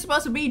 Aren't you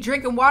supposed to be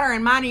drinking water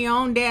and minding your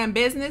own damn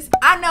business?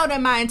 I know that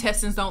my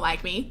intestines don't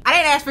like me. I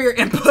didn't ask for your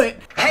input.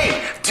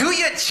 Hey, do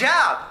your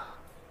job.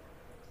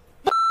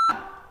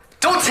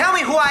 Don't tell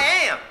me who I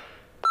am.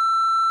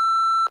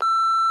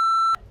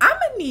 I'm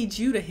gonna need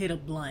you to hit a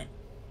blunt.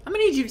 I'm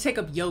gonna need you to take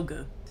up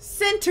yoga.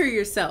 Center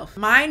yourself.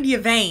 Mind your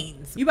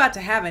veins. You about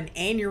to have an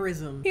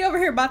aneurysm. He over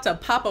here about to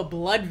pop a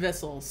blood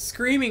vessel,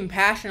 screaming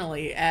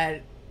passionately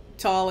at,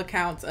 to all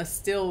accounts, a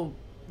still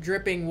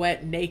dripping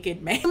wet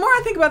naked man. The more I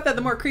think about that,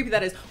 the more creepy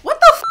that is. What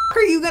the f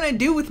are you gonna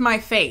do with my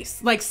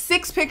face? Like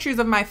 6 pictures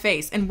of my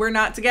face and we're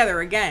not together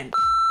again.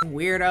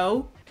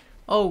 Weirdo.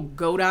 Oh,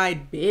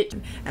 goat-eyed bitch.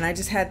 And I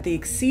just had the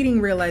exceeding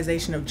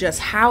realization of just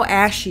how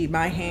ashy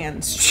my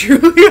hands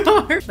truly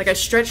are. Like I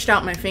stretched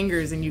out my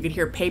fingers and you could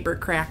hear paper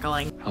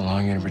crackling. How long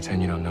are you gonna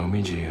pretend you don't know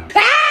me, Gia?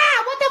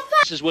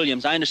 Mrs.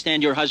 Williams, I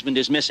understand your husband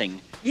is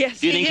missing. Yes,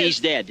 Do you think he is.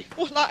 he's dead?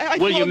 Well,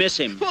 Will you miss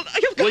him? Well,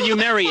 Will you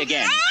marry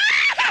again?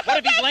 What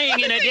if he's laying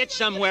in a ditch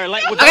somewhere?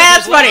 Like, Okay,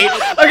 that's funny.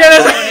 Okay,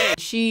 that's funny.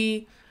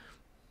 She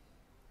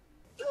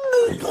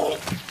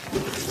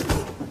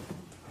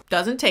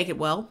doesn't take it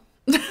well.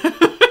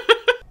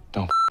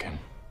 Don't f him.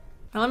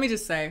 Now let me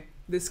just say,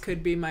 this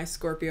could be my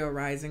Scorpio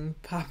rising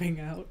popping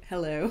out.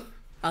 Hello.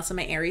 Also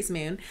my Aries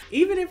moon.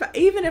 Even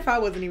if I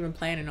wasn't even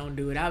planning on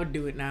doing it, I would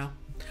do it now.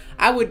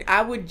 I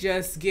would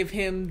just give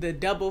him the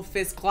double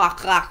fist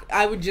clock.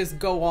 I would just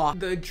go off.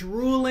 The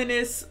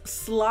droolingest,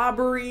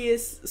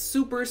 slobberiest,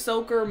 super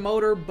soaker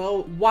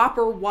motorboat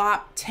whopper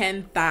whop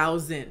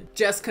 10,000.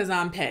 Just cause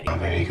I'm petty. I'm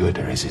very good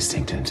at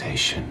resisting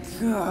temptation.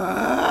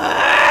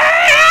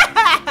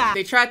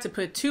 They tried to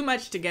put too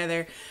much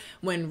together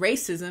when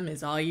racism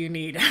is all you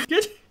need.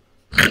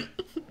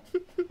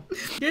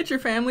 Get your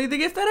family the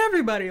gift that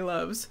everybody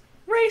loves.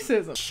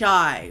 Racism.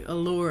 Shy,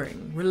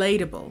 alluring,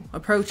 relatable,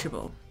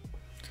 approachable.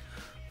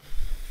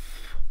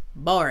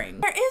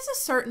 Boring. There is a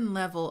certain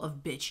level of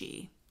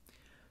bitchy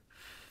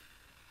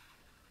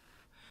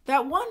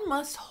that one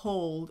must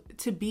hold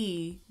to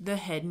be the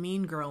head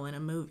mean girl in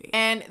a movie.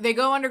 And they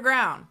go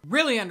underground,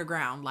 really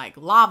underground, like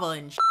lava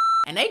and shit.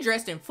 And they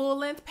dressed in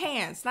full-length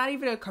pants, not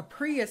even a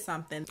capri or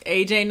something.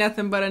 Age ain't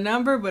nothing but a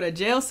number, but a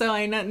jail cell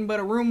ain't nothing but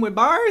a room with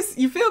bars.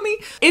 You feel me?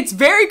 It's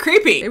very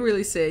creepy. They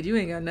really said, you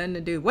ain't got nothing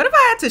to do. What if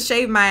I had to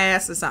shave my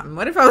ass or something?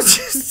 What if I was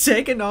just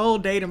taking the whole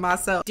day to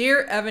myself?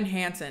 Dear Evan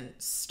Hansen,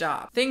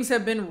 stop. Things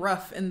have been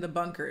rough in the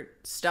bunker.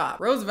 Stop.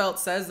 Roosevelt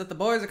says that the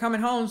boys are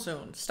coming home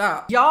soon.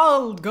 Stop.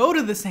 Y'all go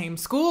to the same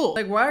school.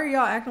 Like, why are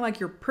y'all acting like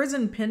you're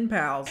prison pen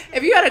pals?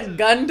 If you had a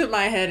gun to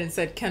my head and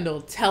said,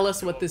 Kendall, tell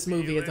us what this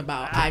movie is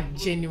about, I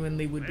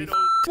genuinely would be.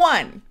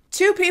 1.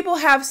 2 people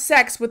have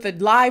sex with a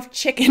live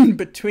chicken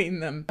between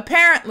them.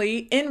 Apparently,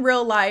 in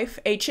real life,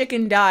 a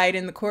chicken died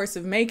in the course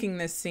of making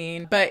this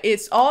scene, but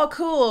it's all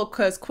cool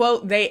because,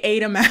 quote, they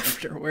ate him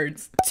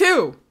afterwards.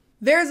 2.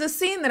 There's a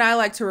scene that I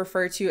like to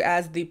refer to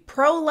as the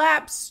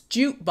prolapse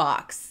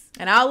jukebox.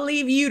 And I'll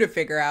leave you to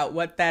figure out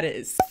what that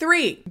is.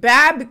 3.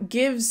 Bab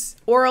gives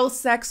oral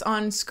sex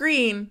on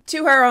screen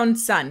to her own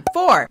son.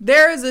 4.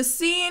 There is a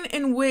scene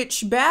in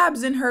which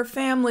Babs and her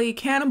family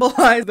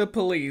cannibalize the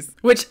police.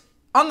 Which,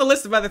 on the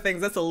list of other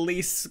things, that's the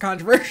least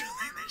controversial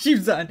thing that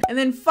she's done. And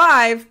then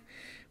 5,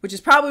 which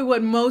is probably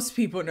what most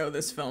people know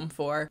this film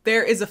for,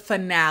 there is a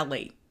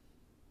finale.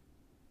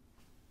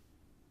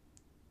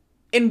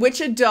 In which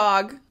a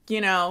dog,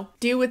 you know,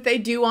 do what they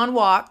do on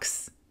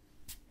walks.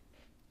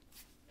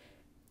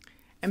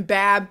 And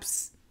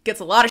Babs gets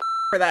a lot of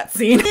for that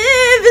scene. If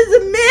it's a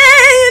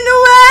million to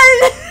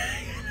one,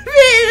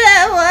 be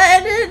that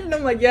one. And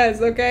I'm like,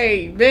 yes,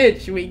 okay,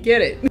 bitch, we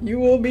get it. You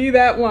will be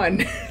that one.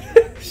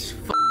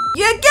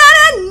 You're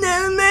gonna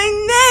know my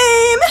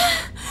name.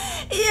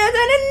 You're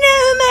gonna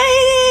know my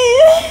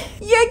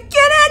name. You're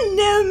gonna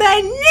know my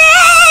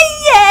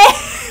name.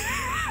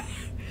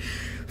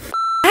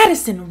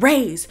 Addison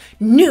Rae's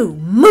new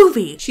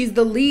movie. She's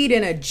the lead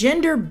in a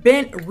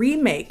gender-bent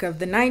remake of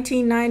the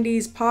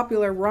 1990s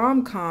popular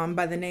rom-com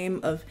by the name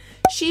of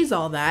She's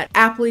All That,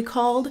 aptly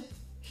called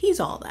He's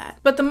All That.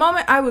 But the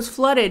moment I was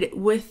flooded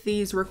with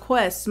these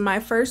requests, my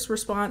first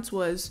response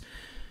was,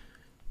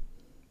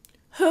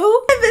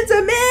 who? If it's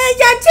a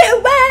million to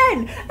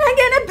one, I'm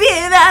gonna be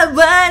that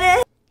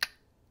one.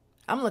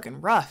 I'm looking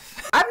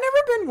rough. I've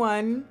never been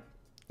one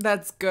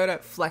that's good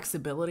at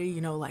flexibility, you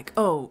know, like,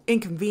 oh,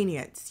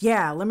 inconvenience.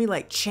 Yeah, let me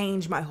like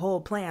change my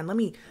whole plan. Let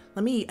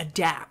me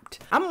adapt.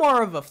 I'm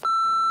more of a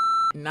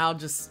and I'll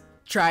just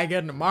try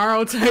again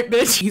tomorrow type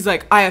bitch. He's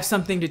like, I have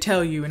something to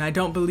tell you and I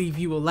don't believe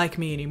you will like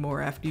me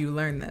anymore after you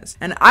learn this.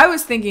 And I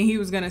was thinking he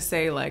was gonna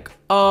say like,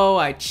 oh,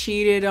 I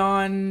cheated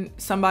on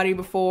somebody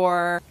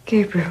before.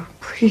 Gabriel,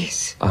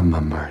 please. I'm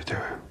a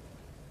murderer.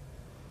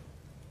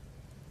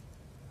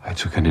 I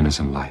took an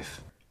innocent life.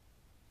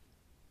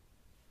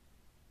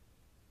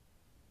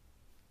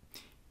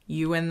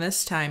 You in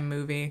This Time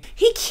movie.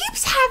 He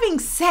keeps having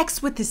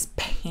sex with his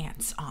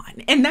pants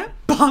on, and that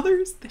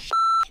bothers the shit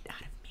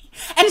out of me.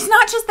 And it's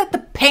not just that the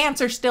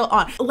pants are still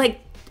on, like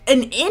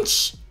an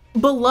inch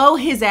below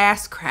his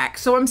ass crack.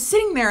 So I'm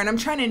sitting there and I'm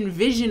trying to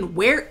envision,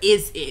 where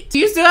is it? Do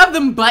you still have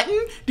them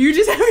buttoned? Do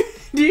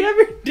you have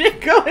your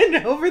dick going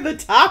over the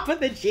top of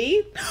the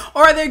Jeep?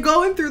 Or are they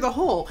going through the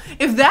hole?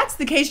 If that's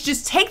the case,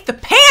 just take the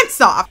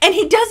pants off. And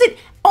he does it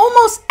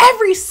almost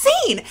every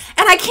scene.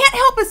 And I can't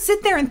help but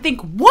sit there and think,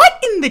 what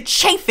in the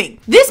chafing?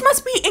 This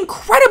must be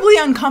incredibly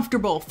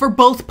uncomfortable for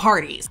both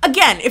parties.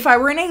 Again, if I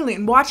were an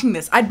alien watching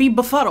this, I'd be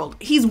befuddled.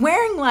 He's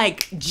wearing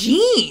like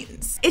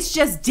jeans. It's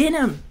just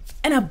denim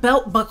and a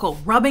belt buckle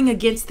rubbing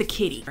against the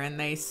kitty. And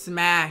they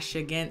smash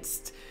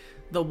against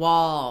the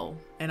wall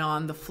and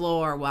on the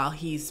floor while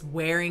he's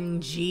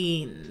wearing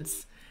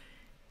jeans.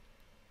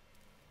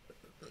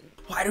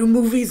 Why do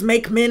movies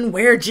make men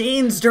wear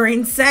jeans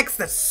during sex?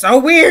 That's so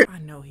weird. I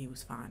know he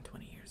was fine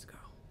 20 years ago.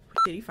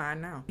 Did he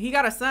fine now? He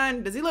got a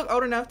son. Does he look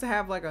old enough to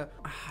have like a,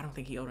 I don't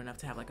think he's old enough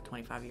to have like a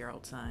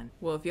 25-year-old son.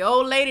 Well, if your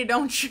old lady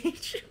don't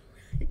treat you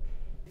right,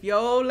 if your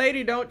old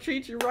lady don't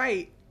treat you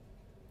right,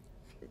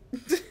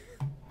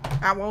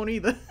 I won't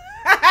either.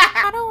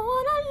 I don't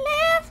wanna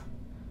live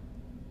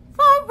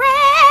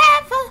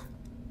forever.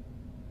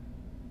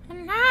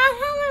 And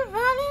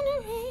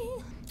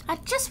I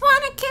just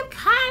wanna keep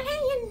calling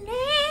your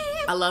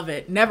name. I love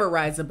it. Never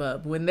rise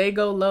above. When they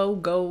go low,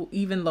 go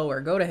even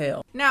lower. Go to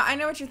hell. Now, I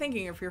know what you're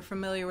thinking if you're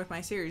familiar with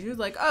my series. You're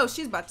like, oh,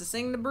 she's about to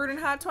sing the brooding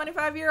hot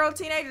 25-year-old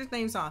teenager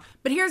theme song.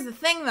 But here's the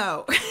thing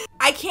though.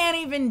 I can't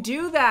even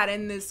do that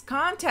in this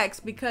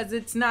context because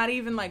it's not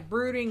even like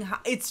brooding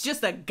hot. It's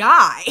just a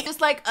guy.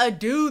 Just like a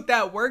dude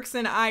that works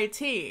in IT.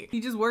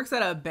 He just works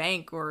at a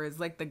bank or is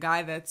like the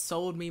guy that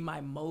sold me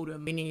my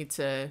modem. We need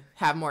to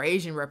have more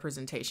Asian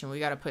representation. We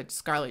gotta put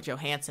Scarlett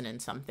Johansson in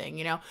something,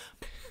 you know?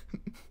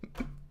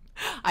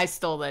 I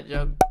stole that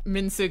joke.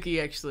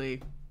 Minsuki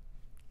actually.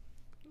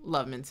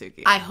 Love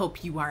Minsuki. I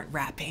hope you aren't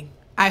rapping.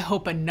 I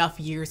hope enough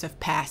years have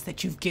passed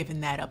that you've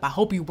given that up. I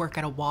hope you work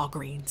at a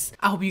Walgreens.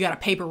 I hope you got a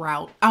paper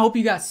route. I hope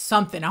you got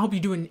something. I hope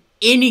you're doing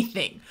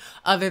anything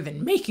other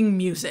than making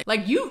music.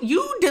 Like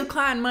you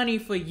decline money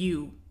for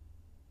you,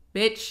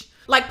 bitch.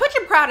 Like put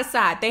your pride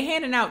aside. They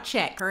handing out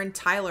checks. Her and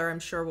Tyler, I'm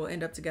sure, will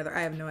end up together.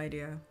 I have no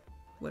idea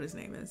what his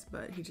name is,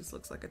 but he just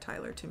looks like a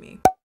Tyler to me.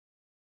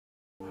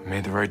 I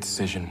made the right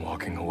decision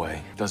walking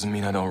away. Doesn't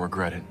mean I don't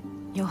regret it.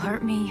 You'll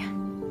hurt me.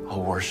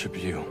 I'll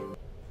worship you.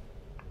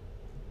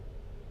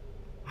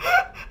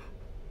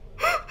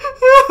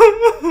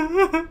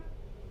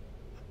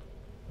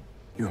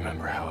 You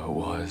remember how it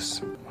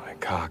was, my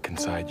cock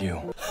inside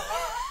you.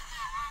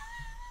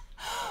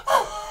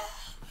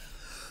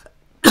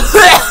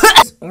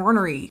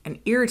 Ornery and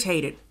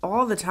irritated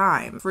all the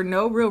time for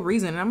no real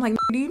reason. And I'm like,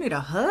 do you need a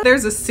hug?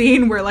 There's a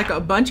scene where like a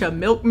bunch of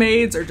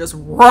milkmaids are just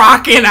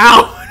rocking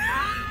out.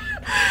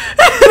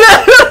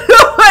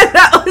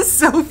 That was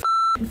so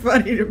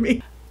funny to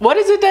me. What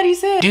is it that he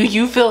said? Do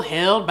you feel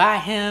held by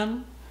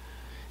him?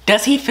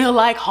 Does he feel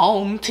like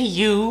home to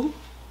you?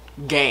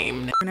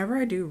 Game. Whenever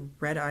I do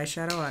red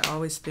eyeshadow, I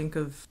always think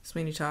of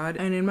Sweeney Todd.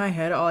 And in my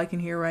head, all I can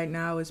hear right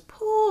now is,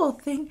 poor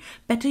thing,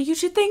 better you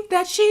should think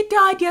that she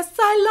died. Yes,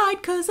 I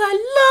lied, cause I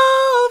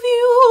love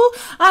you.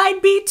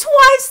 I'd be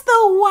twice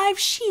the wife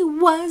she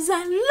was.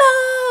 I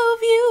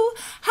love you.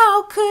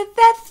 How could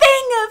that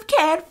thing have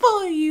cared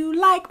for you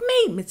like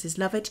me? Mrs.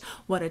 Lovett,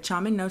 what a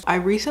charming note. I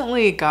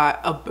recently got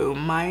a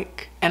boom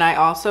mic. And I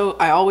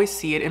always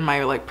see it in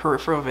my like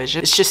peripheral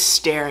vision. It's just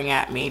staring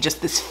at me,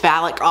 just this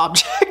phallic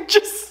object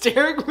just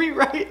staring me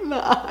right in the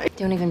eye.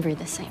 Don't even breathe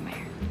the same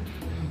air.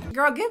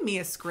 Girl, give me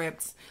a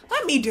script.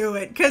 Let me do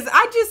it, cause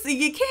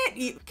you can't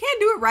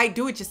do it right.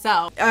 Do it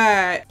yourself.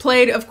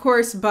 Played, of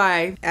course,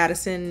 by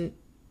Addison.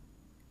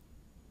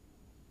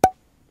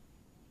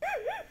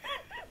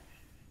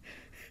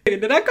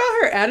 Did I call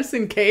her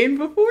Addison Kane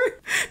before?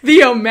 The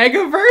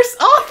Omegaverse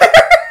author.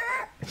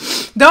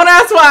 Don't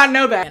ask why I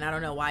know that. And I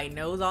don't know why he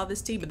knows all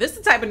this tea, but this is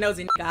the type of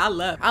nosy nigga I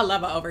love. I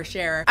love an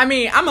oversharer. I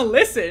mean, I'ma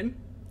listen,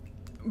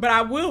 but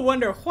I will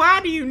wonder,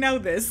 why do you know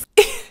this?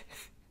 I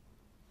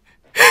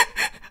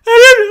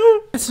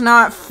don't know. It's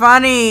not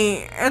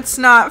funny. It's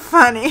not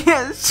funny.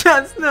 It's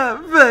just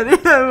not funny.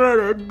 I'm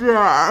gonna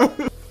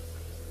die.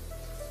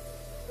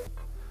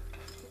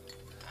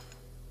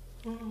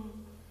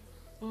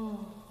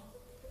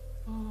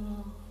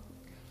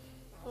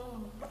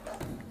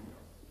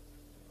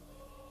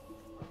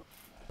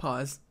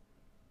 Pause.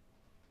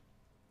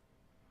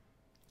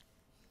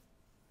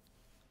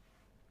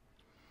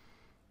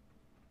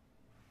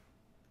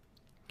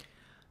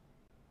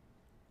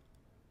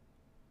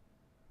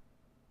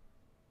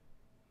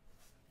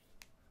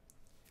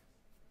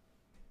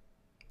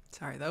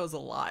 Sorry, that was a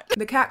lot.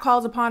 The cat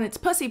calls upon its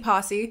pussy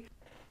posse.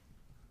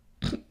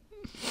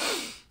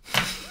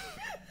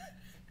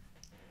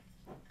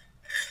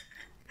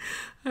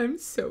 I'm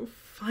so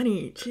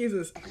funny,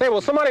 Jesus. Hey,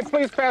 will somebody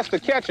please pass the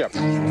ketchup?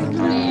 Okay,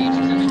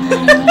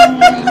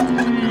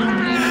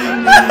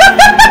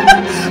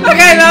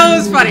 that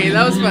was funny.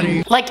 That was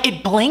funny. Like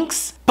it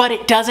blinks, but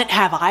it doesn't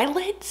have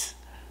eyelids?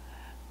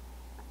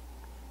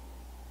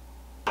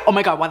 Oh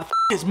my god, why the f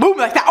is moving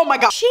like that? Oh my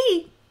god.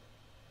 She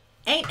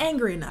ain't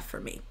angry enough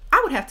for me.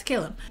 I would have to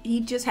kill him.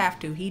 He'd just have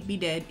to. He'd be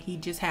dead.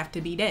 He'd just have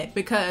to be dead.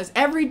 Because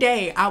every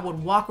day I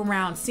would walk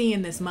around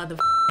seeing this motherfucker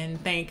and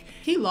think,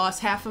 he lost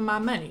half of my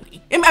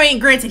money. I mean,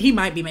 granted, he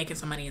might be making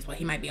some money as well.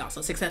 He might be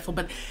also successful,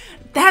 but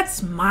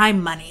that's my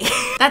money.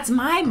 That's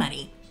my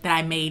money that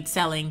I made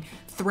selling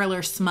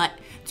thriller smut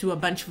to a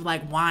bunch of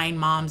like wine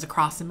moms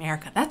across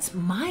America. That's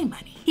my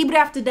money. He would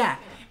have to die.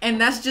 And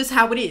that's just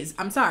how it is.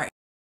 I'm sorry.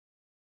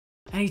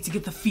 I need to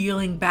get the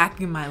feeling back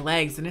in my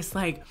legs. And it's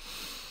like,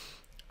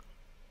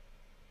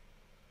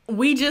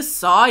 we just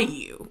saw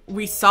you.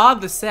 we saw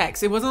the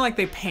sex. It wasn't like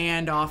they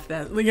panned off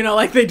that, you know,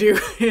 like they do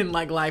in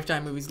like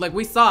Lifetime movies. Like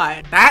we saw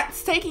it.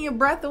 That's taking your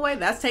breath away.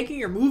 That's taking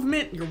your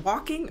movement. You're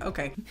walking.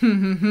 Okay.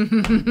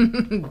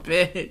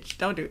 Bitch,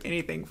 don't do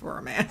anything for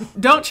a man.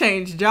 Don't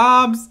change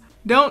jobs.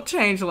 Don't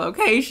change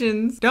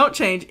locations. Don't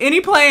change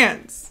any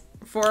plans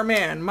for a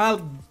man.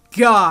 My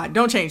God,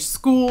 don't change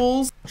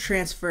schools.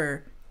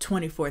 Transfer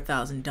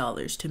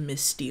 $24,000 to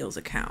Miss Steele's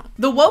account.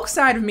 The woke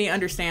side of me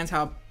understands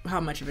how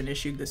much of an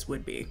issue this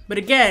would be. But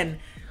again,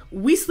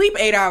 we sleep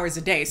 8 hours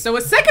a day. So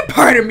a second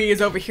part of me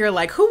is over here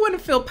like, who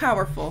wouldn't feel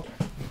powerful?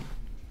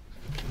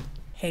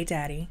 Hey,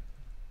 daddy.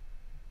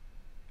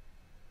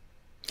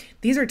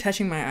 These are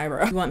touching my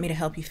eyebrow. You want me to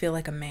help you feel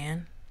like a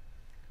man?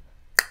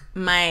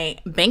 My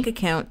bank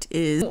account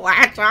is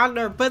latch on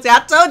their pussy. I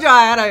told you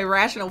I had an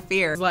irrational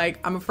fear. Like,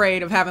 I'm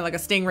afraid of having like a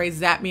stingray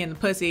zap me in the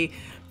pussy.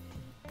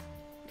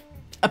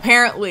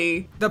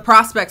 Apparently, the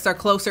prospects are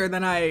closer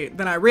than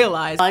I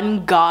realized.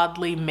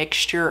 Ungodly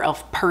mixture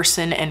of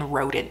person and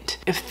rodent.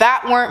 If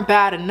that weren't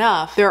bad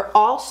enough, they're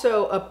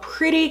also a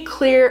pretty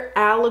clear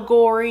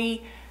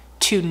allegory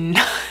to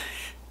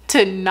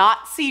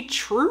Nazi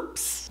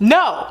troops.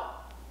 No,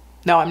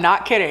 I'm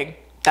not kidding.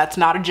 That's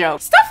not a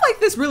joke. Stuff like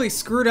this really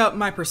screwed up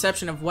my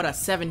perception of what a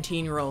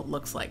 17-year-old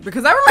looks like.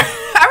 Because I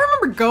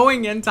remember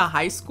going into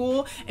high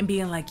school and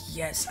being like,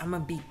 yes, I'm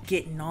gonna be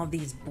getting all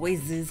these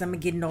boyses, I'm gonna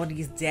getting all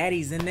these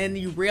daddies. And then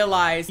you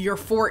realize you're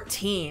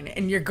 14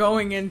 and you're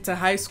going into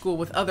high school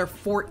with other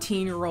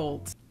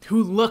 14-year-olds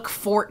who look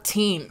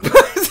 14.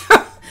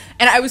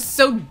 And I was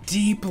so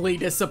deeply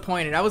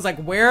disappointed. I was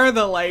like, where are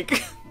the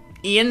like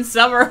Ian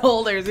Summer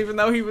holders, even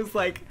though he was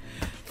like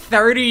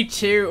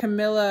 32.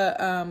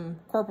 Camilla,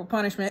 Corporal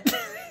Punishment.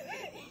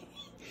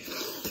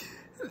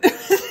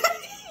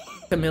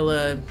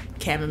 Camilla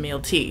Chamomile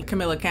Tea.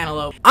 Camilla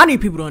Cantaloupe. I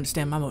need people to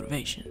understand my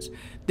motivations.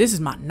 This is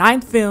my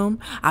 9th film.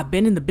 I've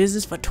been in the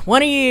business for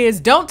 20 years.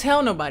 Don't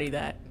tell nobody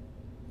that.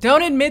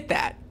 Don't admit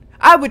that.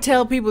 I would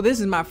tell people this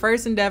is my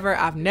first endeavor.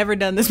 I've never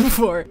done this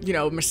before. You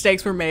know,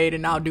 mistakes were made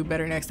and I'll do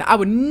better next time. I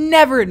would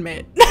never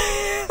admit.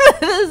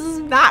 This is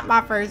not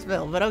my first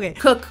film, but okay.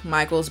 Cook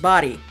Michael's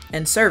body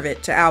and serve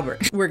it to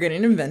Albert. We're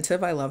getting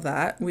inventive. I love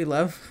that. We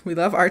love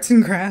arts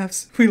and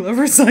crafts. We love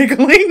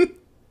recycling.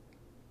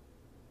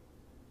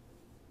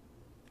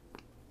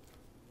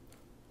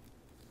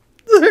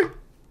 Don't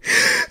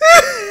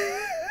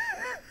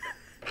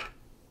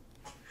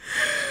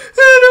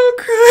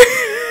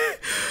cry.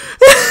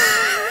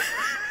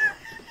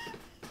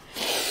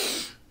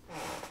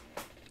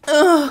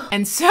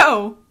 And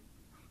so,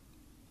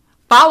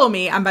 follow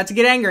me, I'm about to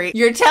get angry.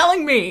 You're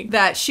telling me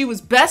that she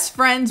was best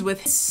friends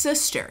with his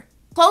sister.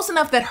 Close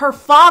enough that her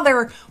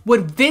father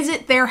would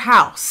visit their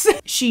house.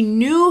 She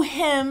knew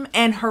him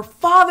and her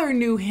father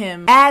knew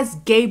him as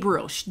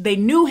Gabriel. They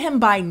knew him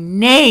by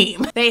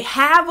name. They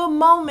have a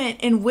moment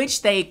in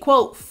which they,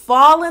 quote,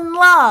 fall in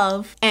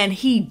love and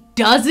he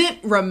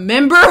doesn't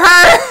remember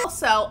her.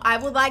 Also, I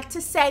would like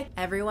to say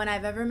everyone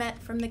I've ever met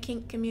from the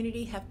kink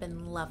community have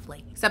been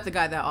lovely. Except the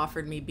guy that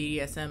offered me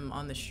BDSM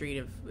on the street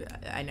of,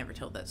 I never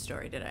told that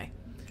story, did I?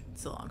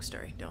 It's a long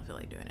story. Don't feel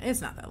like doing it.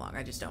 It's not that long.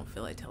 I just don't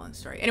feel like telling the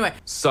story. Anyway.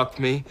 Suck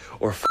me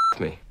or f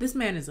me. This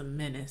man is a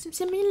menace. Some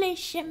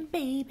simulation,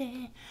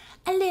 baby.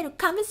 A little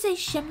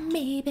conversation,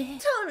 maybe.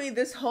 Telling me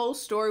this whole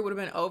story would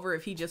have been over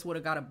if he just would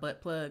have got a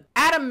butt plug.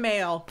 Adam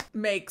Male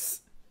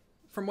makes,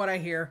 from what I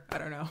hear, I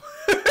don't know,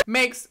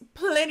 makes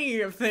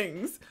plenty of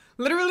things.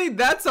 Literally,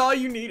 that's all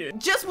you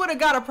needed. Just would have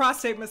got a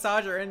prostate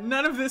massager and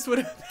none of this would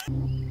have.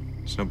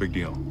 It's no big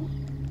deal.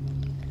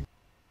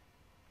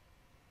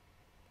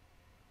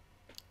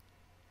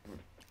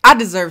 I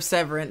deserve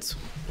severance.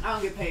 I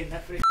don't get paid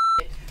enough for this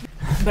shit.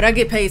 But I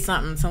get paid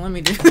something, so let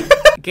me do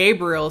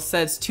Gabriel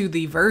says to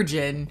the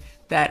virgin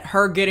that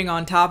her getting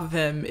on top of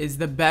him is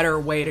the better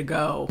way to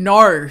go.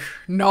 No,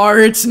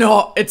 it's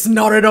not. It's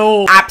not at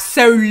all.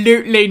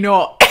 Absolutely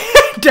not.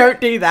 Don't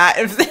do that.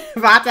 If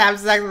I have to have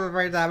sex for the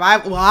first time,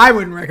 I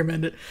wouldn't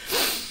recommend it.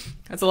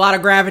 That's a lot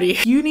of gravity.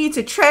 You need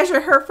to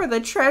treasure her for the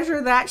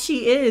treasure that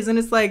she is. And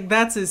it's like,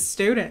 that's his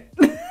student.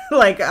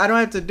 Like, I don't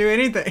have to do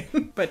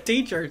anything but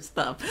teach her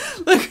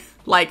stuff.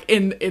 Like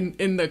in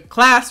the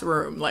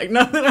classroom, like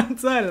nothing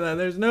outside of that.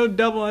 There's no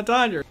double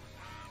entendre.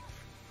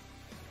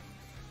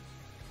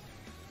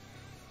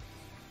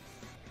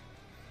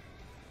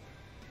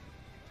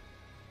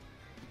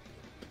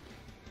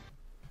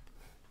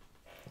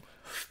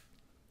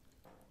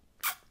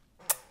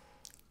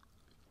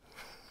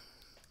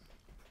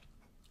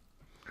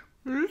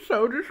 This is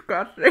so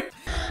disgusting.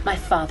 My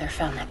father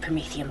found that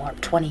Prometheum orb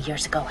 20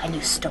 years ago and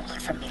you stole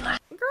it from me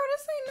last. Girl,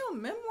 this ain't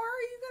no memoir.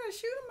 Are you gonna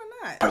shoot him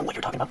or not? I don't know what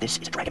you're talking about. This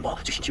is a Dragon Ball.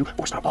 So since you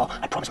 4-star ball,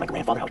 I promised my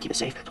grandfather I would keep it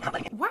safe. So I'm not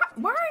letting it. Why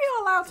are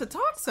you allowed to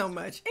talk so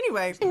much?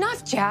 Anyway.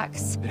 Enough,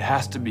 Jax. It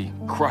has to be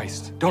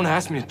Christ. Don't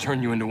ask me to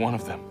turn you into one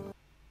of them.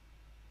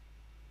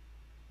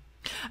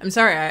 I'm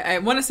sorry, I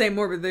want to say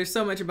more, but there's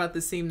so much about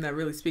this scene that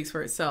really speaks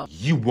for itself.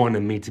 You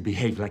wanted me to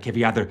behave like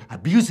every other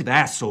abusive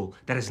asshole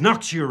that has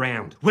knocked you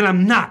around. Well,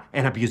 I'm not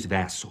an abusive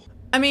asshole.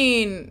 I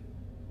mean,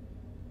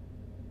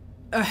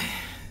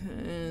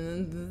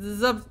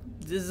 it's up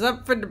This is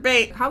up for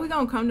debate. How we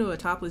gonna come to a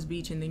topless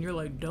beach and then you're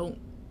like, don't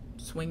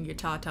swing your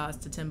tatas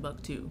to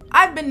Timbuktu?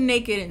 I've been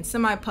naked in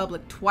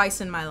semi-public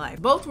twice in my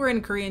life. Both were in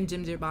Korean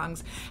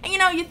jjimjilbangs. And you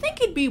know, you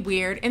think it'd be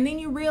weird and then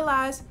you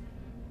realize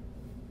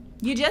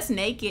you're just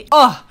naked.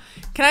 Oh,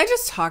 can I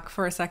just talk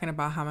for a second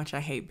about how much I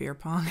hate beer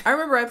pong? I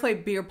remember I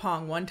played beer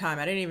pong one time.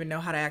 I didn't even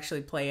know how to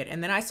actually play it.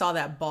 And then I saw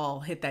that ball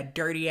hit that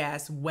dirty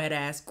ass, wet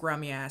ass,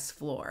 grummy ass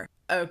floor.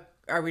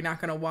 Are we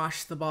not gonna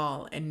wash the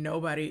ball? And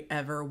nobody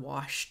ever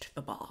washed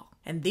the ball.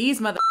 And these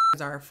motherfuckers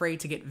are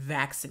afraid to get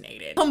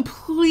vaccinated.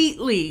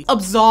 Completely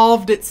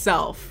absolved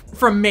itself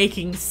from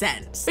making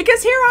sense.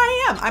 Because here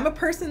I am. I'm a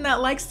person that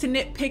likes to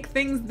nitpick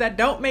things that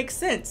don't make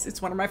sense.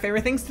 It's one of my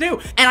favorite things to do.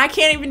 And I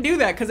can't even do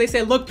that because they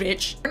say, look,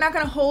 bitch, we're not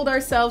gonna hold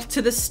ourselves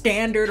to the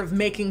standard of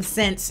making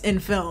sense in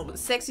film.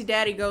 Sexy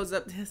daddy goes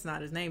up, that's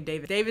not his name,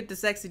 David. David the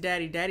sexy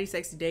daddy, daddy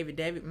sexy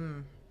David,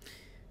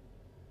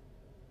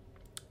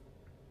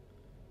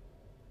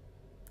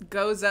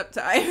 goes up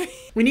to Ivy.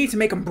 We need to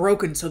make him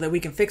broken so that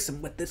we can fix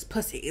him with this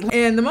pussy.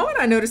 And the moment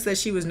I noticed that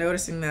she was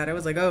noticing that, I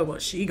was like, oh, well,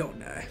 she gonna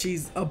die.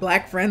 She's a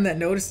black friend that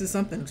notices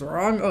something's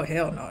wrong. Oh,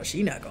 hell no,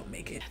 she not gonna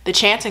make it. The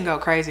chanting go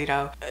crazy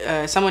though.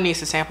 Someone needs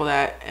to sample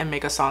that and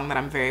make a song that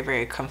I'm very,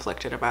 very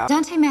conflicted about.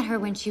 Dante met her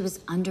when she was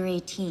under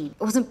 18.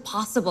 It wasn't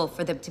possible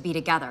for them to be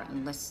together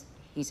unless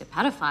he's a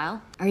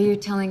pedophile. Are you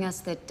telling us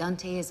that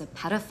Dante is a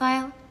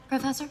pedophile,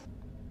 Professor?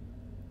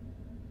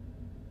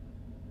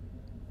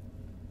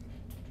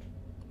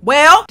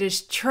 Well,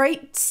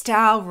 Detroit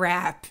style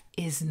rap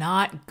is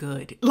not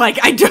good. Like,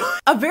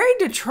 a very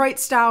Detroit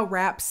style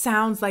rap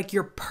sounds like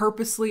you're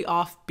purposely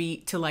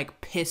offbeat to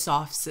like piss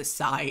off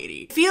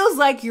society. Feels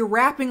like you're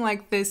rapping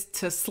like this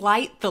to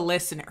slight the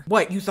listener.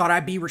 What, you thought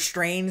I'd be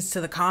restrained to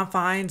the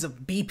confines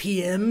of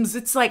BPMs?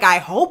 It's like, I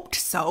hoped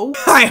so.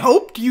 I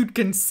hoped you'd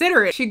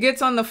consider it. She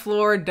gets on the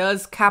floor,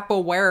 does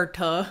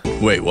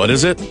capoeira. Wait, what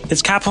is it?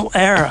 It's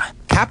capoeira.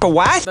 Capo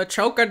what? The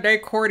Choca de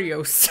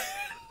Cordios.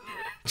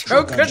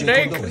 Choca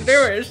de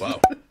Cordios. Wow.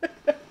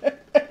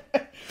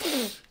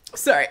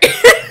 Sorry.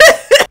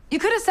 You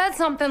could have said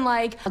something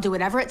like, I'll do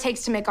whatever it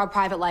takes to make our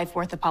private life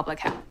worth the public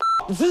health.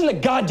 This isn't a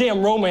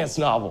goddamn romance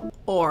novel.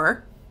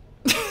 Or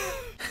it's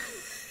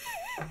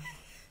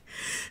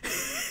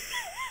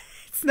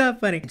not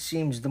funny. It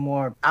seems the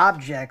more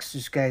objects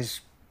this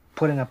guy's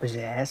putting up his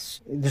ass,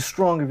 the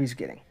stronger he's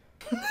getting.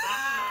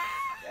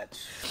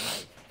 That's my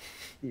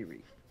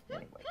theory,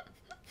 anyway.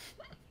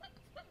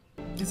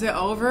 Is it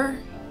over?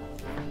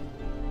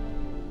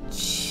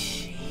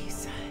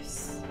 Jesus.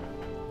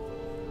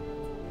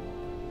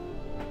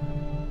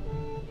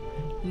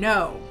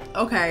 No.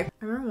 Okay.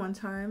 I remember one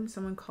time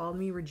someone called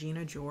me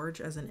Regina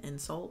George as an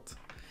insult.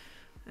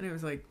 And it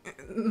was like,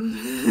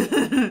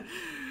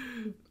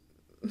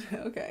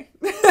 okay.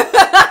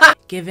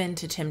 Given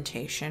to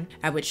temptation,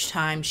 at which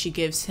time she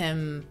gives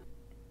him...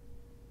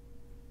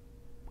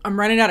 I'm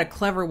running out of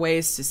clever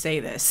ways to say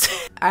this.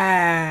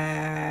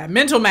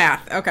 Mental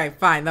math. Okay,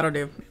 fine, that'll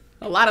do.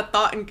 A lot of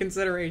thought and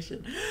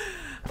consideration.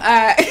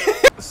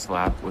 The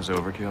slap was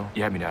overkill.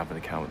 You had me down for the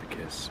count with a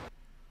kiss.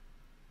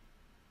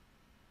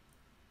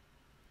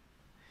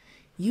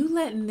 You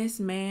letting this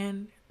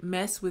man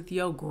mess with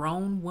your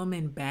grown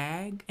woman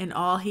bag and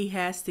all he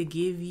has to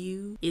give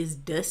you is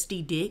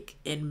dusty dick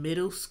in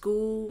middle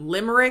school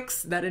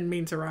limericks? That didn't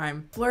mean to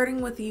rhyme.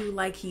 Flirting with you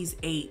like he's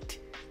 8.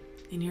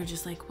 And you're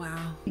just like,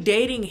 wow.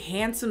 Dating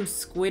handsome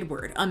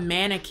Squidward, a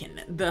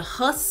mannequin, the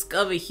husk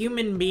of a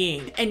human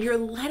being, and you're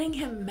letting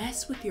him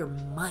mess with your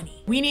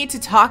money. We need to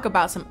talk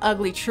about some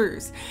ugly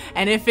truths.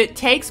 And if it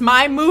takes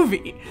my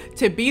movie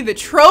to be the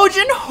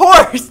Trojan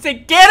horse to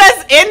get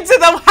us into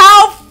the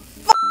how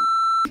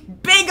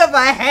big of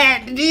a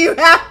head do you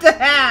have to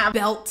have?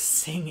 Belt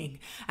singing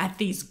at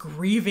these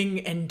grieving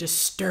and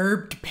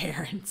disturbed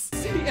parents.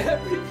 See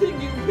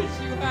everything you wish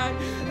you had,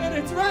 and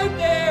it's right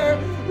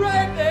there,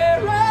 right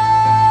there,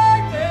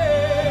 right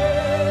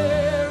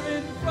there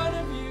in front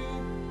of you.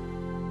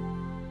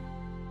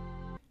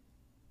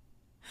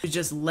 He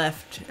just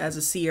left as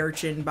a sea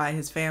urchin by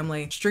his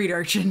family. Street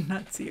urchin,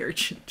 not sea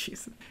urchin,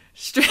 Jesus.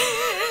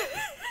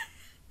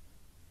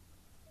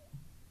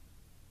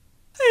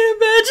 I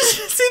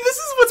imagine, see, this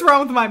is what's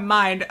wrong with my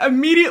mind.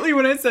 Immediately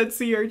when I said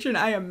sea urchin,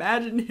 I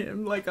imagined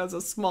him like as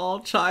a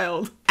small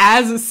child,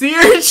 as a sea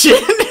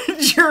urchin,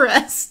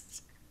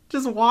 dressed,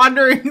 just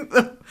wandering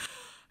the,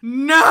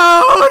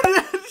 no.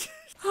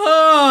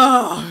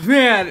 Oh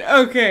man,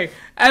 okay,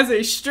 as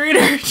a street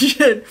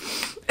urchin,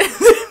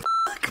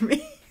 fuck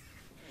me.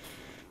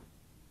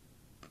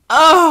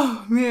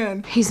 Oh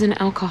man. He's an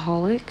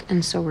alcoholic,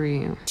 and so are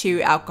you.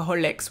 Two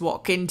alcoholics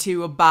walk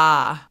into a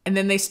bar, and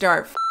then they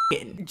start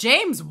f***ing.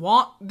 James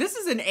Wan, this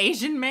is an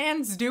Asian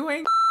man's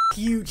doing? F***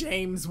 you,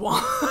 James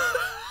Wan.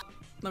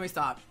 Let me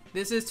stop.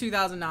 This is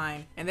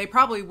 2009, and they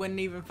probably wouldn't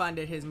even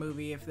funded his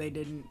movie if they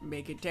didn't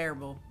make it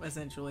terrible,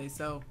 essentially.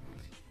 So,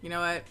 you know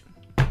what?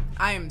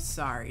 I am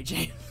sorry,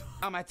 James.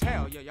 I'ma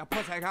tell you, your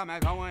pussy got me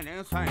going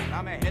insane.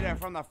 I'ma hit it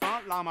from the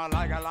front, llama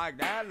like it like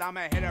that.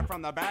 I'ma hit it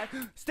from the back,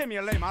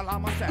 stimulate my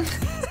llama sack.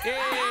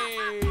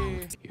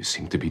 You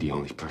seem to be the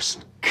only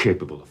person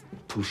capable of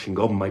pushing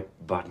all my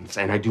buttons,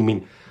 and I do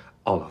mean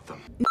all of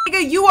them.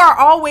 Nigga, you are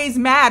always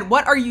mad.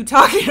 What are you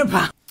talking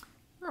about?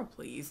 Girl,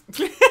 please.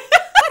 Let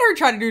her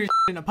try to do this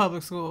in a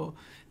public school.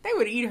 They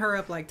would eat her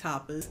up like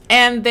tapas.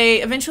 And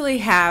they eventually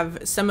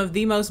have some of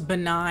the most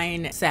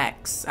benign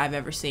sex I've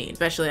ever seen,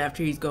 especially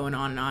after he's going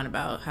on and on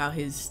about how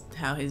his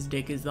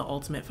dick is the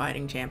ultimate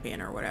fighting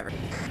champion or whatever.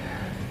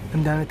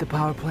 I'm down at the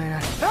power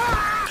plant.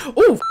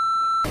 Ooh.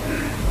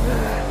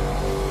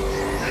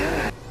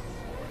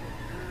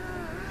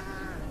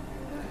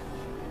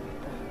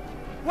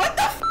 What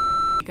the f?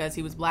 Because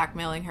he was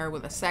blackmailing her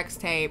with a sex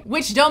tape,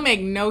 which don't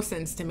make no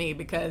sense to me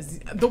because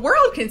the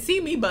world can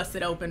see me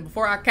busted open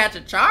before I catch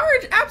a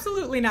charge?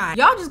 Absolutely not.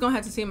 Y'all just gonna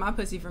have to see my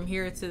pussy from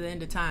here to the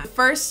end of time.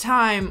 First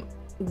time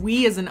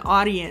we as an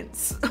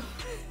audience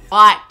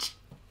watch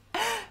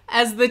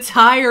as the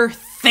tire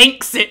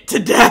thinks it to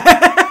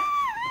death.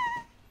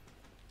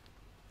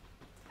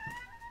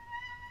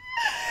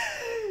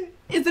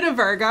 Is it a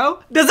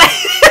Virgo? Does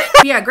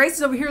it? Yeah, Grace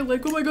is over here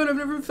like, oh my God, I've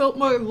never felt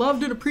more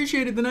loved and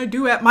appreciated than I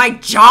do at my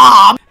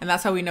job. And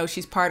that's how we know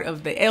she's part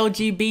of the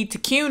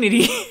LGBT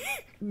community.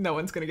 No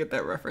one's gonna get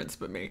that reference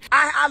but me.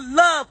 I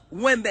love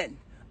women.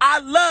 I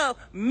love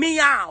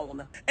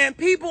meow. And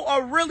people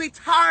are really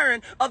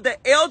tired of the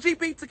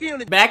LGBT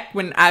community. Back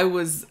when I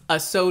was a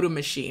soda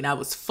machine, I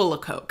was full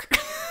of Coke.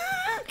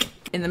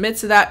 In the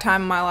midst of that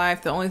time in my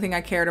life, the only thing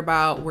I cared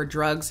about were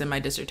drugs and my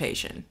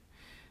dissertation.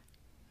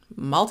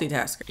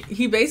 Multitasker.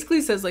 He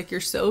basically says like, you're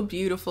so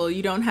beautiful,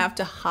 you don't have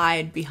to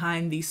hide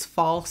behind these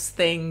false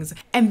things.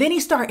 And then he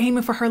started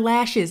aiming for her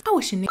lashes. I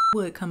wish a nigga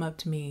would come up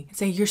to me and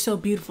say, you're so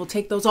beautiful,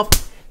 take those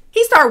off.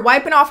 He started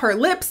wiping off her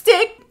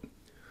lipstick.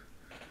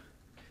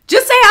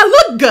 Just say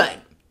I look good.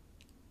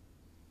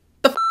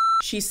 The f.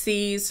 She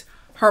sees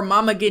her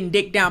mama getting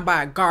dicked down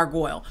by a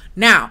gargoyle.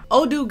 Now,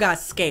 old dude got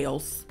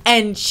scales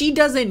and she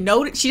doesn't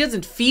notice, she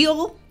doesn't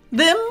feel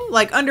them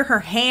like under her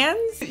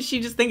hands. She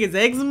just think it's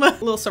eczema,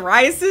 a little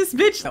psoriasis.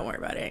 Bitch, don't worry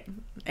about it.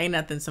 Ain't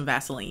nothing some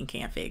Vaseline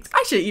can't fix.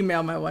 I should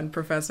email my one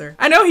professor.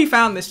 I know he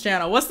found this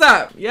channel. What's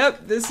up?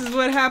 Yep, this is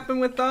what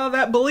happened with all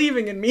that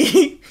believing in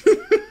me.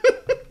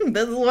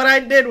 This is what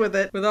I did with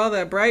it. With all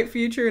that bright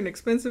future and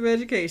expensive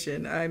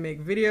education, I make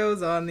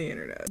videos on the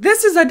internet.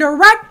 This is a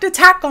direct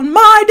attack on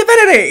my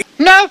divinity.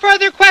 No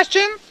further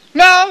questions,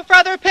 no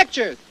further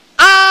pictures.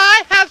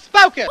 I have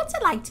spoken. What's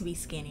it like to be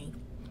skinny?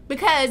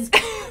 Because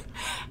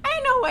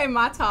ain't no way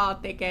my tall,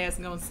 thick ass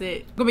gonna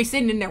be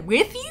sitting in there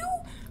with you.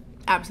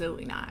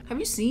 Absolutely not. Have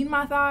you seen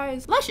my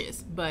thighs?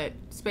 Luscious, but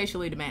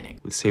spatially demanding.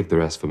 We'll save the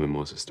rest for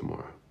mimosas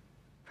tomorrow.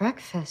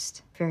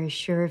 Breakfast. Very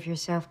sure of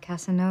yourself,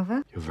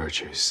 Casanova? Your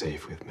virtue is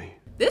safe with me.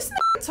 This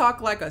nigga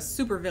talk like a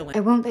supervillain. I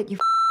won't let you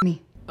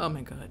me. Oh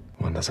my God.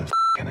 One doesn't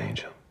an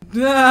angel.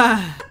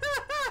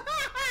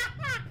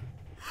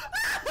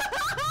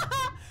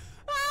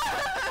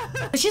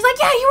 She's like,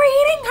 yeah, you were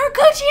eating her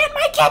coochie in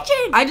my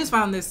kitchen. I just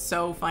found this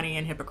so funny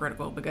and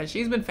hypocritical because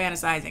she's been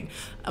fantasizing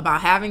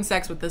about having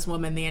sex with this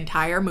woman the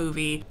entire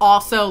movie.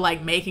 Also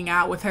like making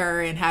out with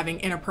her and having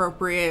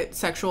inappropriate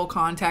sexual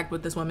contact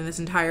with this woman this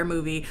entire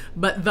movie.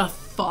 But the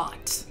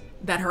thought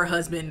that her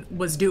husband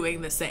was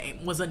doing the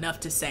same was enough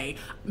to say,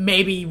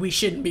 maybe we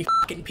shouldn't be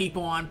fucking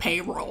people on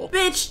payroll.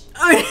 Bitch,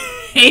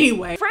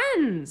 anyway.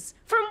 Friends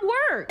from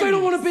work. I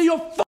don't want to be your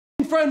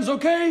fucking friends,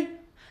 okay?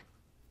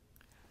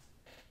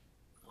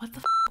 What the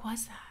f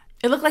was that?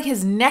 It looked like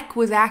his neck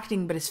was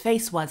acting, but his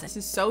face wasn't.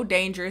 This is so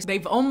dangerous.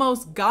 They've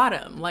almost got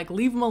him. Like,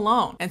 leave him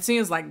alone. And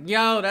Cena's like,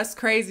 yo, that's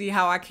crazy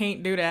how I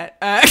can't do that.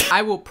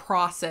 I will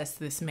process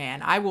this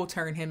man. I will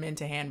turn him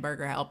into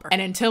hamburger helper.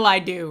 And until I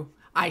do,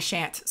 I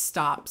shan't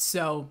stop.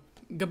 So,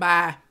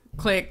 goodbye.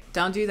 Click.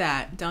 Don't do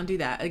that. Don't do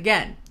that.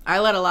 Again, I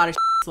let a lot of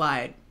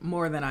slide,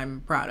 more than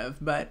I'm proud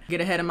of. But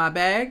get ahead of my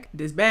bag.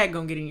 This bag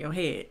gonna get in your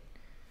head.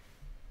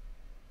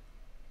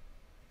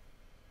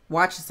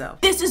 Watch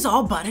yourself. This is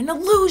all but an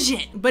illusion.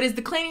 But is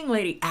the cleaning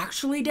lady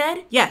actually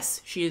dead? Yes,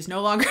 she is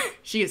no longer,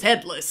 she is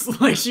headless.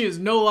 Like, she is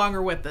no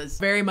longer with us.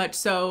 Very much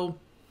so,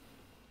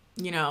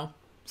 you know,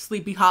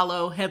 Sleepy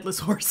Hollow, Headless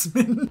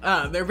Horseman.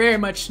 They're very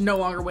much no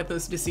longer with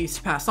us,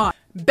 deceased, passed on.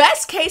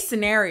 Best case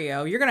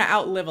scenario, you're gonna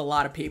outlive a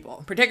lot of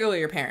people, particularly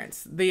your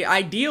parents. The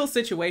ideal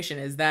situation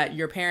is that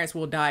your parents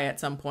will die at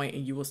some point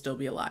and you will still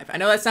be alive. I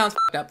know that sounds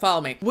fucked up,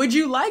 follow me. Would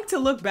you like to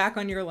look back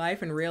on your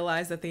life and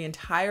realize that the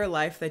entire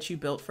life that you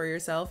built for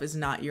yourself is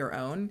not your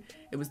own?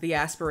 It was the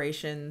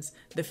aspirations,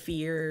 the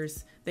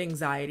fears, the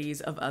anxieties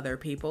of other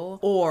people?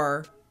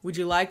 Or would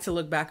you like to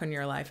look back on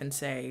your life and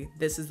say,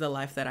 this is the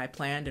life that I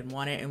planned and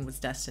wanted and was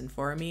destined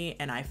for me,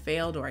 and I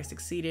failed or I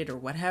succeeded or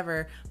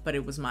whatever, but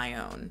it was my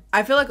own?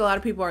 I feel like a lot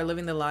of people are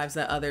living the lives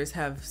that others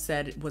have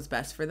said was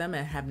best for them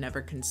and have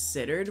never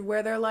considered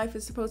where their life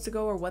is supposed to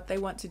go or what they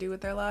want to do with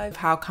their life.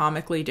 How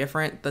comically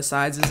different the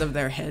sizes of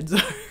their heads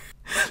are.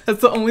 That's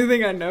the only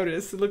thing I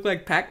noticed. It looked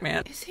like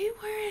Pac-Man. Is he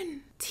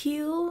wearing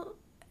teal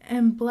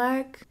and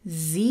black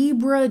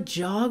zebra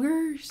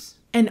joggers?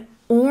 And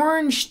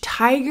orange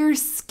tiger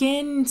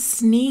skin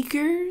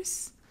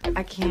sneakers?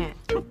 I can't.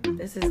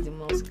 This is the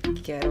most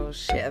ghetto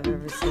shit I've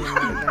ever seen in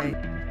my life.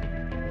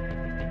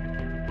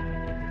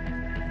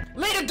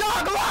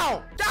 dog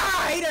alone!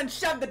 Ah, he done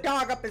shoved the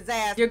dog up his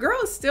ass. Your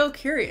girl is still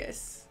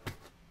curious.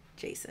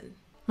 Jason.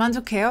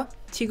 만족해요?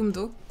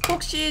 지금도?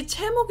 혹시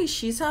제목이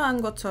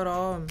시사한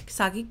것처럼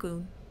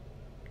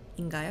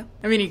사기꾼인가요?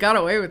 I mean, he got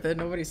away with it.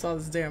 Nobody saw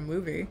this damn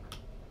movie.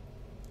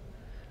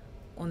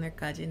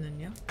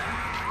 오늘까지는요?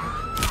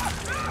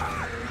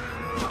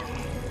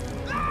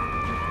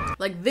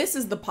 Like, this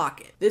is the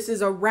pocket. This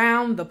is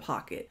around the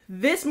pocket.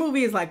 This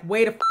movie is like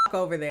way the fuck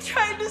over there.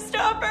 Tried to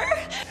stop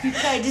her. You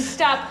tried to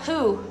stop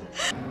who?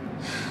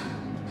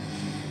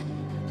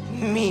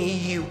 Me,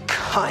 you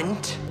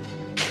cunt.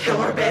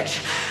 Killer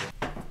bitch.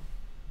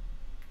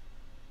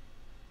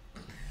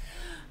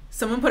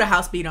 Someone put a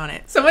house beat on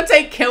it. Someone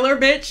take Killer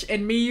Bitch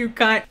and Me You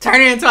Cunt,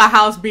 turn it into a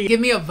house beat. Give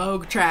me a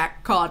Vogue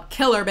track called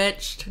Killer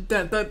Bitch.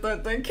 Dun, dun,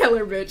 dun, dun,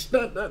 Killer Bitch.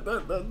 Dun, dun,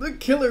 dun, dun, dun,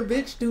 Killer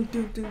Bitch. Dun,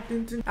 dun, dun,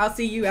 dun, dun. I'll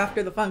see you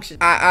after the function.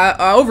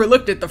 I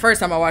overlooked it the first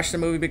time I watched the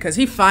movie because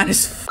he fine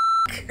as fuck.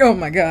 Oh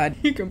my god.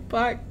 He can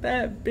park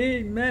that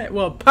big man.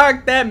 Well,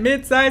 park that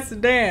mid-sized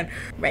sedan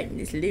right in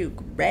this little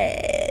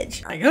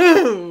garage. Like,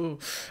 ooh,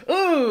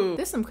 ooh.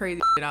 There's some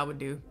crazy shit I would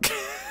do.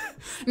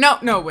 No,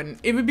 it wouldn't.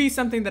 It would be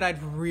something that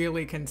I'd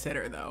really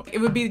consider though. It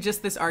would be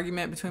just this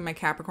argument between my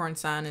Capricorn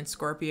sun and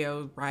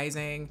Scorpio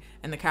rising,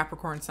 and the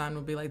Capricorn sun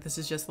would be like, this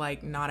is just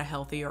like not a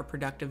healthy or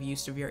productive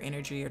use of your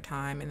energy or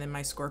time. And then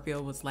my Scorpio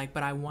was like,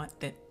 but I want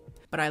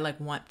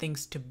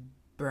things to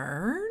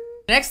burn.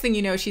 Next thing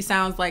you know, she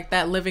sounds like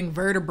that living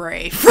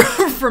vertebrae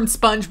from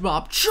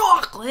SpongeBob.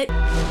 Chocolate.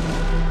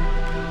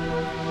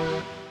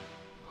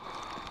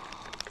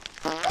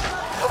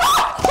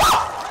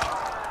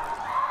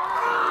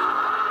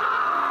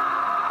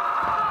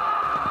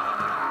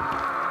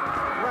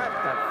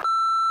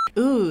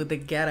 Ooh, the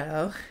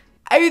ghetto.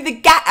 Oh, the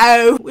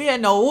ghetto. We're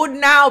in the hood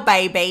now,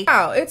 baby.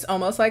 Wow, it's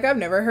almost like I've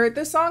never heard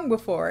this song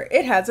before.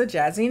 It has a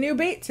jazzy new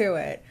beat to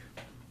it.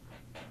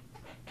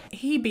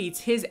 He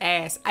beats his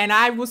ass, and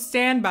I will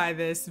stand by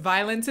this.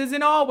 Violence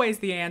isn't always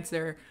the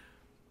answer,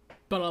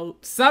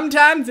 but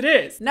sometimes it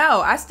is. No,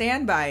 I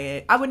stand by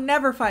it. I would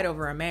never fight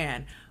over a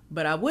man,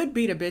 but I would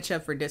beat a bitch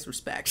up for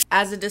disrespect.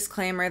 As a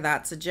disclaimer,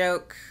 that's a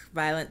joke.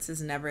 Violence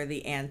is never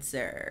the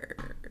answer,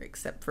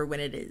 except for when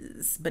it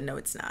is. But no,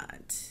 it's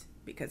not,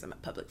 because I'm a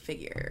public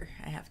figure.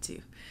 I have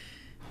to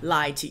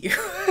lie to you.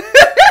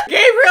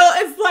 Gabriel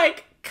is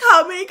like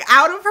coming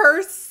out of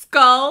her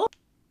skull.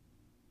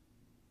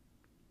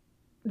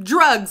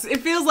 Drugs.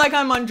 It feels like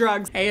I'm on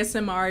drugs.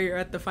 ASMR, you're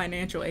at the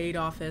financial aid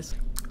office.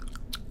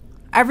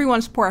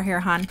 Everyone's poor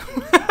here, hon.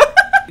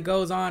 It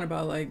goes on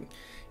about like,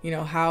 you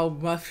know, how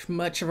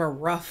much of a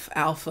rough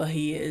alpha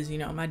he is. You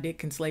know, my dick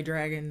can slay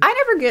dragons. I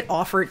never get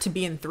offered to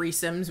be in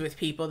threesomes with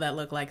people that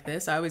look like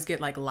this. I always get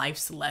like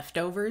life's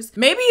leftovers.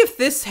 Maybe if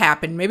this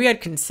happened, maybe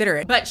I'd consider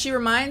it. But she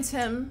reminds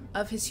him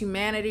of his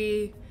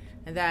humanity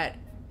and that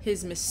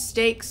his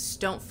mistakes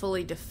don't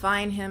fully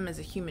define him as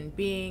a human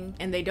being,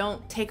 and they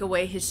don't take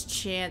away his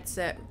chance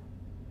at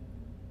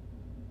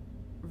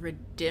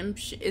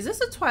redemption. Is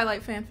this a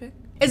Twilight fanfic?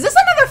 Is this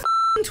another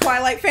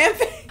Twilight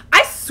fanfic?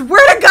 I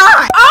swear to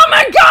God. Oh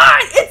my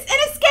God, it's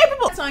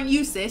inescapable. It's on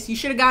you, sis. You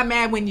should have got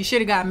mad when you should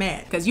have got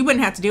mad, because you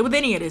wouldn't have to deal with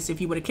any of this if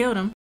you would have killed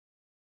him.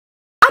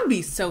 I'd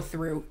be so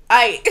through.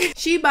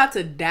 She about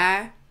to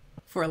die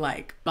for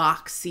like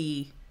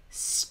boxy,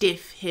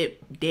 stiff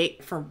hip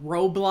dick, from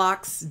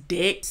Roblox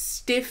dick,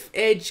 stiff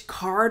edge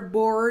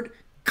cardboard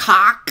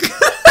cock.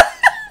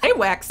 They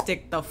wax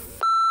stick the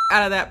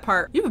out of that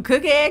part. You could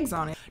cook eggs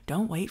on it.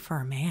 Don't wait for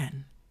a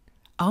man.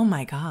 Oh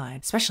my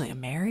God, especially a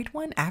married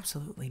one?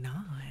 Absolutely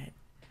not.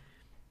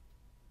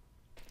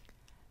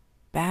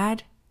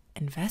 Bad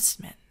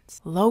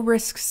investments. Low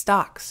risk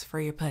stocks for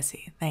your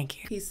pussy.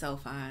 Thank you. He's so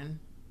fine.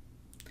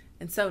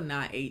 And so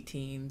not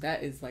 18.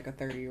 That is like a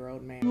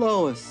 30-year-old man.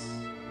 Lois.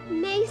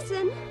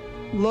 Mason.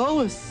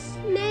 Lois.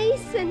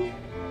 Mason.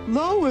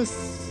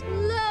 Lois.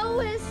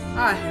 Lois.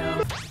 Ah,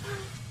 hell.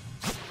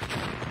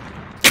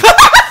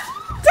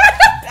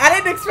 I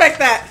didn't expect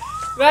that.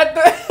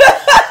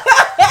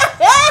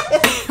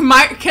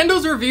 My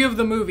Kendall's review of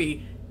the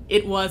movie,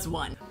 it was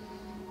one.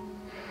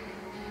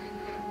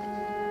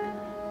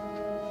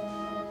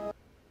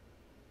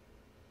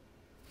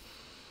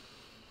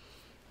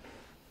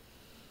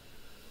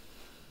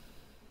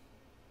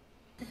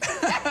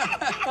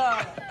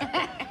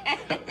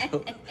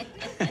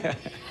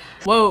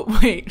 Whoa,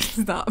 wait,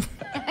 stop.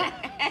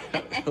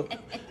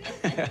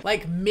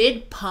 Like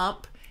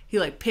mid-pump, he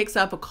like picks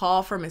up a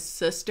call from his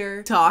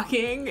sister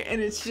talking, and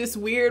it's just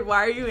weird.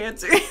 Why are you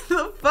answering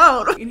the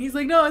phone? And he's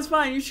like, no, it's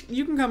fine.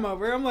 You can come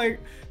over. I'm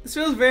like, this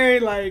feels very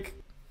like.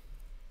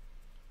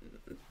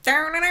 But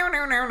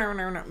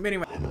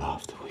anyway. I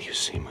love the way you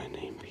say my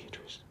name,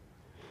 Beatrice.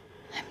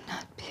 I'm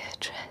not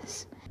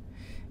Beatrice.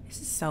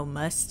 This is so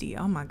musty.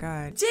 Oh my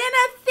God.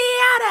 Dinner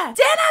theater!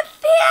 Dinner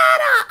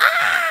theater!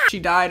 Ah! She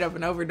died of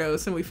an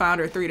overdose, and we found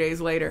her 3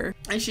 days later.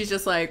 And she's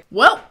just like,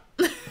 well,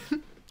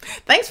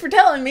 thanks for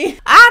telling me.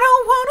 I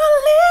don't want to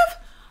live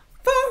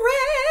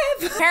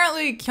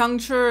Apparently,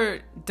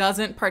 Kyung-chul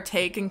doesn't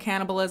partake in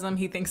cannibalism.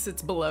 He thinks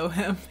it's below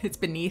him. It's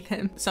beneath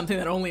him. Something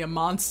that only a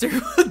monster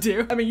would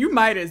do. I mean, you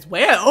might as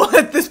well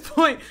at this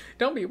point.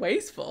 Don't be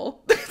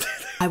wasteful.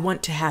 I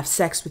want to have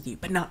sex with you,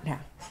 but not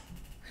now.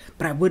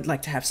 But I would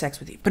like to have sex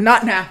with you, but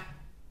not now.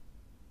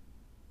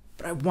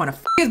 But I want to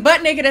f his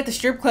butt naked at the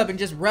strip club and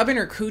just rubbing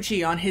her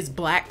coochie on his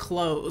black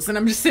clothes. And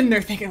I'm just sitting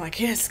there thinking like,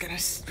 yeah, it's gonna...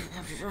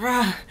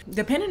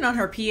 Depending on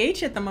her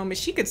pH at the moment,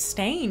 she could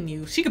stain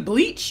you. She could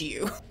bleach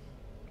you.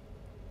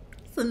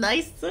 It's a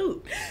nice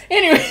suit.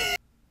 Anyway,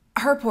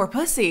 her poor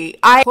pussy.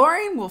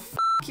 Chlorine will f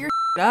your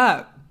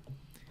up.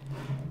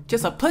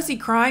 Just a pussy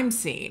crime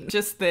scene.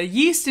 Just the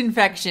yeast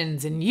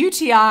infections and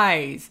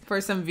UTIs for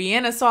some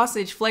Vienna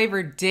sausage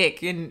flavored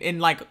dick in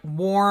like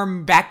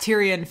warm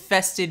bacteria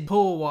infested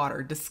pool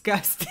water.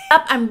 Disgusting.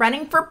 I'm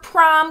running for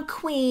prom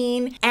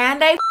queen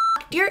and I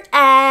f***ed your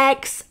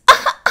ex.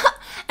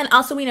 And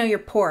also we know you're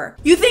poor.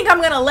 You think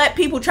I'm gonna let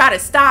people try to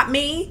stop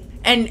me?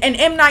 And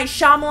M. Night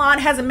Shyamalan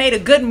hasn't made a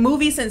good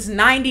movie since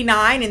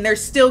 '99 and they're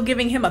still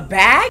giving him a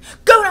bag?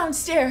 Go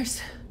downstairs.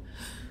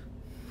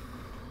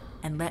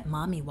 And let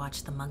mommy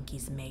watch the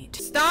monkeys mate.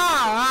 Stop!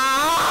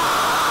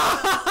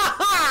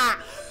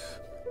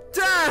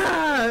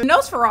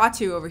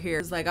 Nosferatu over here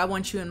is like, I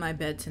want you in my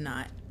bed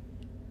tonight.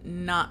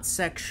 Not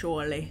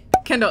sexually.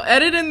 Kendall,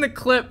 edit in the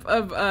clip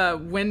of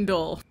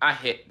Wendell. I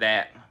hit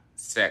that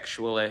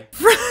sexually.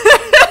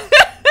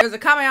 There's a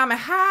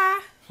Kamehameha.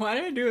 Why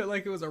did I do it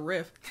like it was a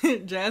riff?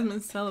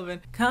 Jasmine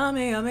Sullivan.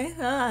 Kamehameha.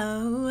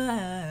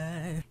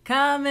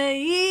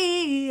 Kamehameha.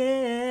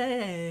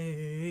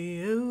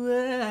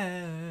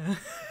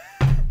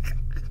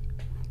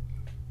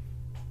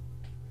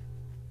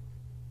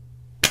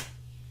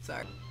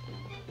 Sorry.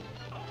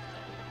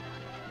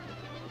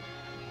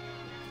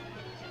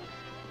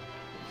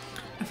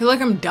 I feel like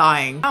I'm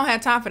dying. I don't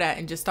have time for that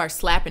and just start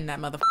slapping that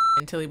motherfucker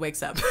until he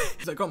wakes up.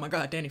 He's like, oh my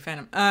God, Danny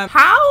Phantom.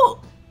 How?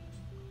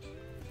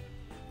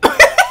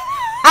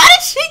 How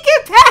did she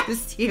get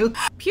past you?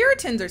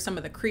 Puritans are some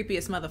of the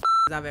creepiest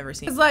motherfuckers I've ever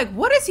seen. It's like,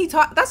 what is he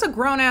talking? That's a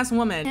grown ass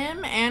woman.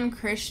 Him and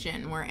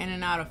Christian were in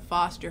and out of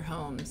foster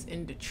homes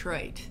in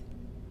Detroit.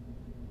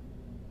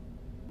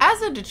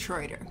 As a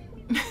Detroiter,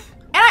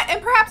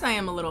 and perhaps I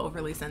am a little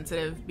overly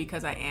sensitive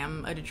because I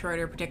am a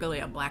Detroiter, particularly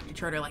a black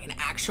Detroiter, like an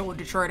actual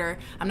Detroiter.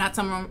 I'm not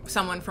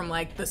someone from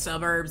like the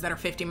suburbs that are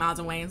 50 miles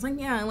away. It's like,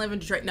 yeah, I live in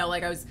Detroit. No,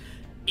 like I was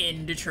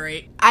in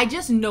Detroit. I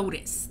just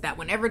noticed that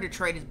whenever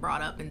Detroit is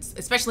brought up, and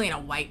especially in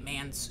a white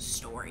man's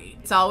story,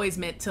 it's always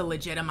meant to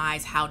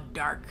legitimize how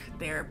dark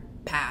their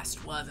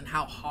past was and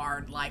how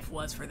hard life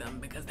was for them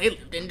because they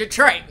lived in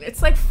Detroit.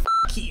 It's like,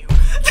 fuck you.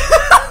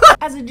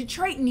 As a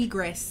Detroit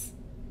negress,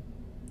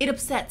 it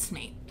upsets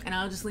me. And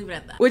I'll just leave it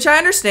at that. Which I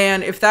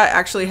understand, if that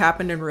actually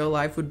happened in real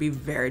life, would be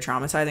very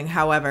traumatizing.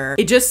 However,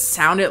 it just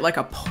sounded like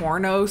a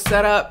porno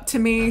setup to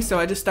me. So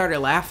I just started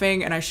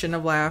laughing and I shouldn't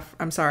have laughed.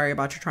 I'm sorry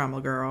about your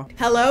trauma, girl.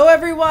 Hello,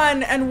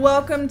 everyone, and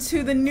welcome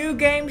to the new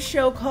game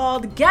show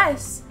called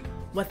Guess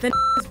What the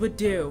Would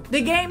Do. The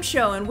game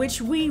show in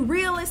which we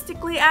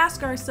realistically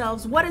ask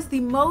ourselves, what is the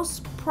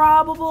most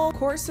probable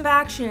course of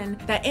action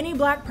that any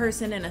black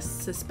person in a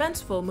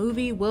suspenseful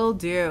movie will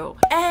do?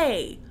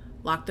 A,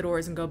 lock the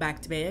doors and go back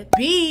to bed.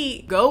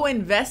 B, go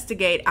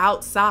investigate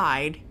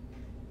outside.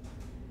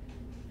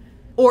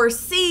 Or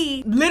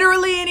C,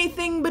 literally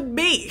anything but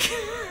B.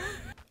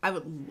 I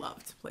would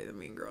love to play the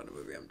mean girl in a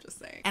movie, I'm just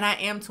saying. And I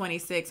am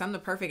 26, I'm the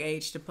perfect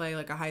age to play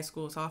like a high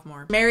school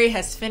sophomore. Mary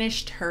has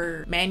finished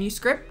her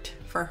manuscript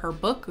for her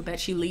book that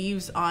she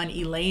leaves on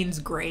Elaine's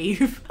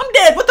grave. I'm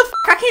dead, what the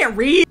fuck, I can't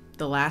read.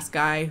 The last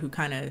guy who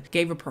kind of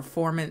gave a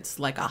performance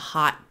like a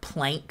hot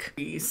plank.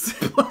 Please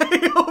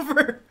play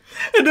over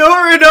and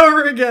over and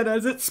over again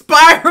as it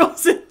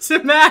spirals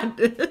into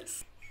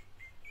madness.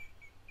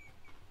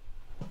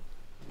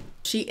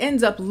 She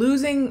ends up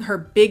losing her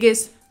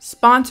biggest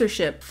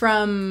sponsorship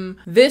from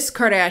this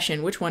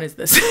Kardashian. Which one is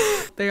this?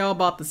 They all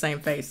bought the same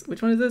face.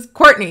 Which one is this?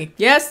 Kourtney.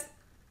 Yes?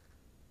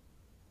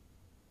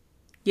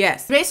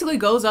 Yes. Basically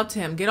goes up to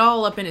him, get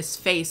all up in his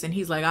face, and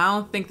he's like, I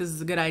don't think this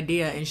is a good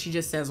idea. And she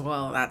just says,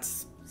 well,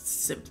 that's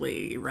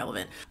simply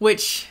irrelevant.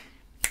 Which,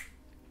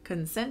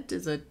 consent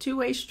is a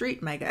two-way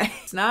street, my guy.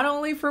 It's not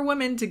only for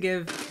women to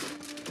give.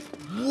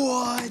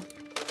 What?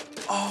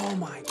 Oh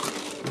my.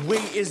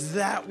 Wait, is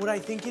that what I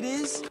think it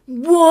is?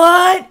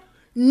 What?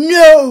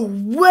 No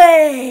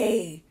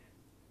way!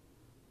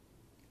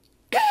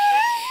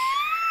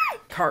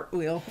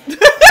 Cartwheel.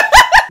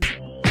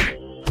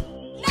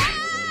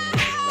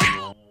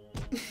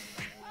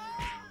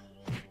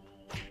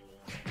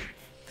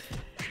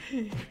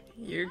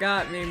 You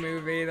got me,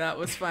 movie. That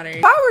was funny.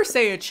 If I were,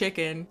 say, a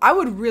chicken, I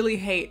would really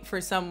hate for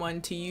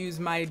someone to use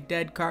my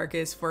dead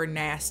carcass for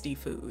nasty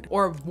food.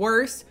 Or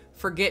worse,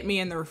 forget me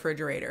in the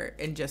refrigerator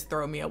and just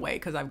throw me away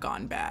because I've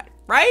gone bad,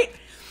 right?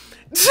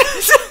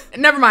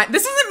 Never mind.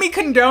 This isn't me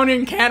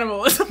condoning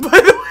cannibalism, by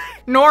the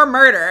way, nor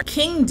murder.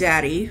 King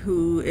Daddy,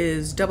 who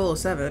is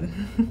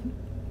 007,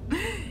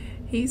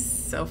 He's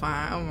so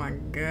fine. Oh my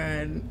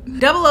god.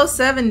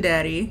 007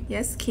 Daddy.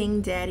 Yes,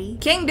 King Daddy.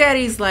 King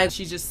Daddy's like,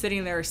 she's just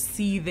sitting there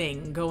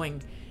seething,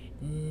 going,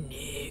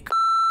 niggers.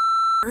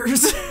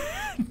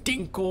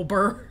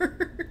 Dinkelberg. A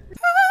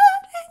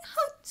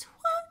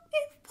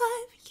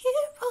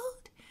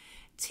 25-year-old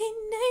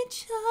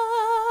teenager.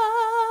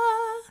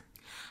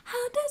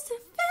 How does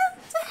it feel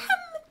to have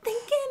me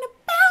thinking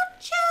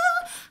about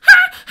you? Ha,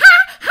 ha,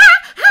 ha,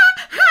 ha,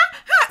 ha,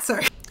 ha.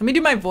 Sorry. Let me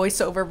do my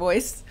voiceover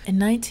voice. In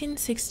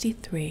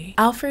 1963,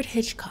 Alfred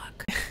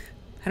Hitchcock.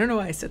 I don't know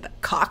why I said that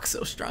cock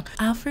so strong.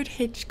 Alfred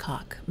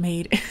Hitchcock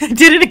made. I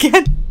did it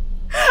again.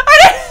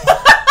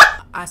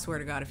 I swear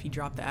to God, if he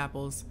dropped the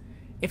apples,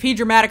 if he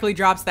dramatically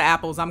drops the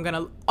apples, I'm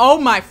gonna. Oh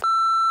my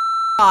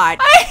God.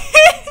 I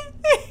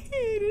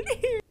hate it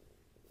here.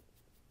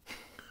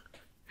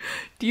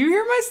 Do you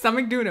hear my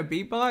stomach doing a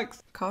beatbox?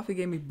 Coffee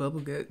gave me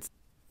bubble guts.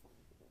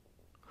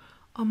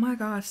 Oh my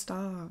God,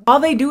 stop. All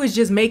they do is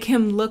just make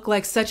him look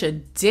like such a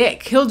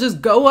dick. He'll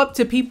just go up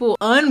to people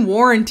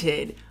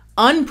unwarranted,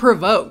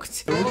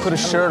 unprovoked. Put a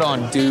shirt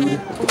on, dude.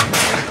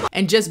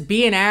 And just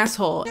be an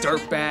asshole.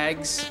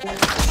 Dirtbags.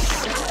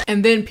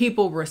 And then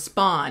people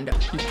respond.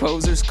 You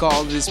posers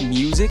call this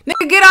music?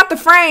 Nigga, get out the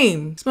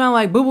frame. Smell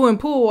like boo-boo and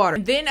pool water.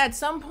 And then at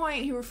some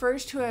point he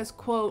refers to as,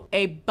 quote,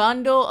 a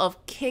bundle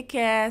of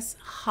kick-ass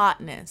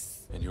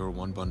hotness. And you're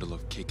one bundle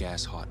of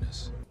kick-ass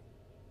hotness.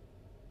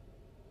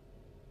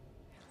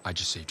 I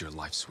just saved your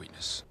life,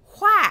 sweetness.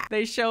 Why?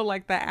 They show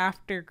like the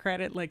after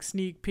credit, like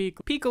sneak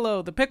peek.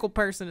 Piccolo, the pickle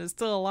person, is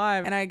still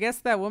alive. And I guess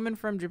that woman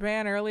from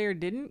Japan earlier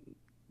didn't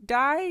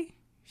die.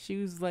 She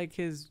was like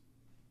his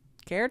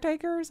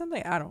caretaker or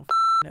something. I don't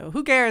know.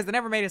 Who cares? They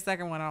never made a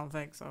second one, I don't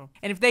think so.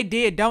 And if they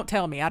did, don't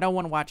tell me. I don't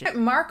want to watch it.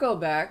 Marco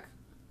back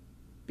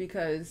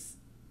because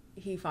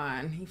he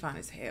fine. He fine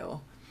as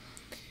hell.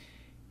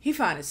 He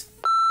fine as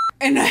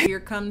And here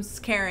comes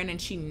Karen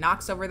and she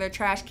knocks over their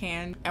trash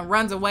can and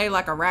runs away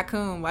like a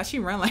raccoon. Why'd she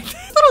run like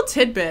that? Little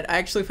tidbit I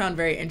actually found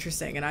very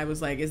interesting and I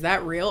was like, is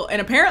that real? And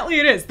apparently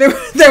it is. There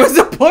was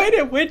a point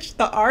at which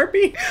the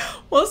Army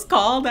was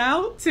called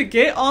out to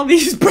get all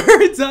these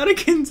birds out of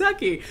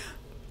Kentucky.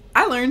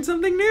 I learned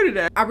something new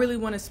today. I really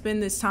want to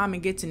spend this time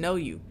and get to know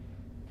you.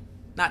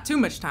 Not too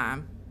much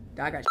time.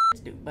 I got shit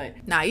to do,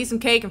 but nah, eat some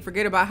cake and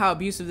forget about how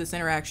abusive this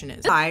interaction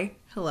is. Hi,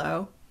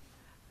 hello.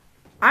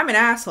 I'm an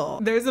asshole.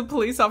 There's a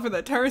police officer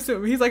that turns to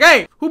him. He's like,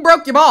 hey, who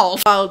broke your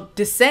balls? While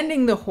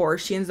descending the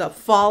horse, she ends up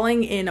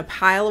falling in a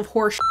pile of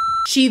horse.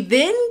 She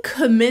then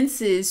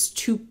commences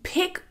to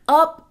pick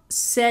up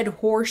said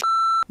horse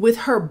with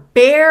her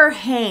bare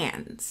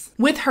hands,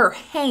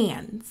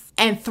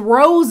 and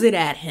throws it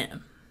at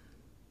him.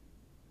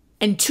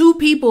 And 2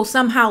 people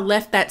somehow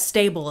left that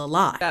stable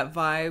alive. That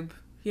vibe,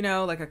 you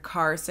know, like a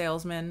car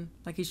salesman,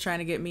 like he's trying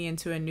to get me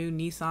into a new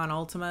Nissan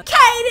Altima.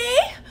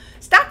 Katie,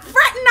 stop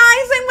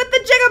fraternizing with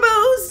the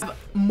jigaboos.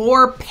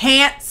 More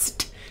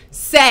pantsed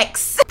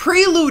sex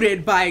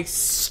preluded by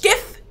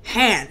stiff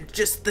hand,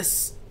 just the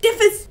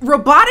stiffest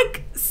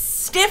robotic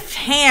stiff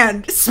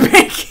hand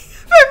spanking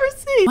I've ever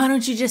seen. Why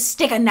don't you just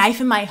stick a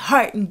knife in my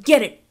heart and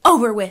get it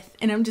over with?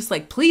 And I'm just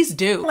like, please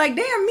do. Like,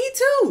 damn, me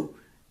too.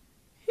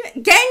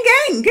 Gang,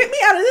 gang, get me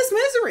out of this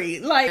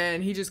misery. Like,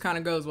 and he just kind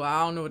of goes, well,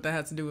 I don't know what that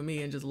has to do with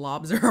me, and just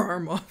lobs her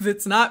arm off.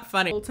 It's not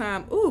funny. The whole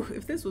time, ooh,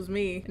 if this was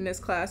me in this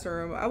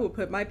classroom, I would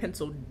put my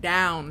pencil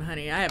down,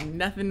 honey. I have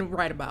nothing to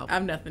write about. I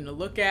have nothing to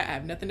look at. I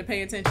have nothing to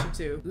pay attention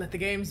to. Let the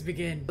games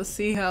begin. Let's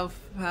see how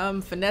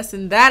I'm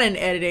finessing that in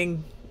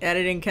editing.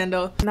 Editing,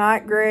 Kendall.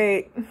 Not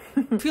great.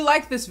 If you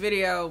like this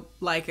video,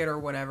 like it or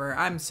whatever.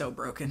 I'm so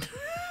broken.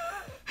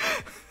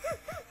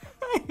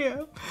 I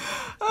am.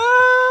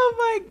 Oh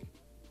my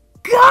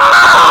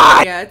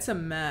God! Yeah, it's a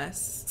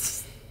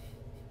mess.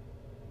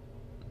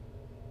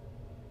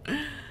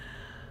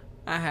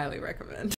 I highly recommend.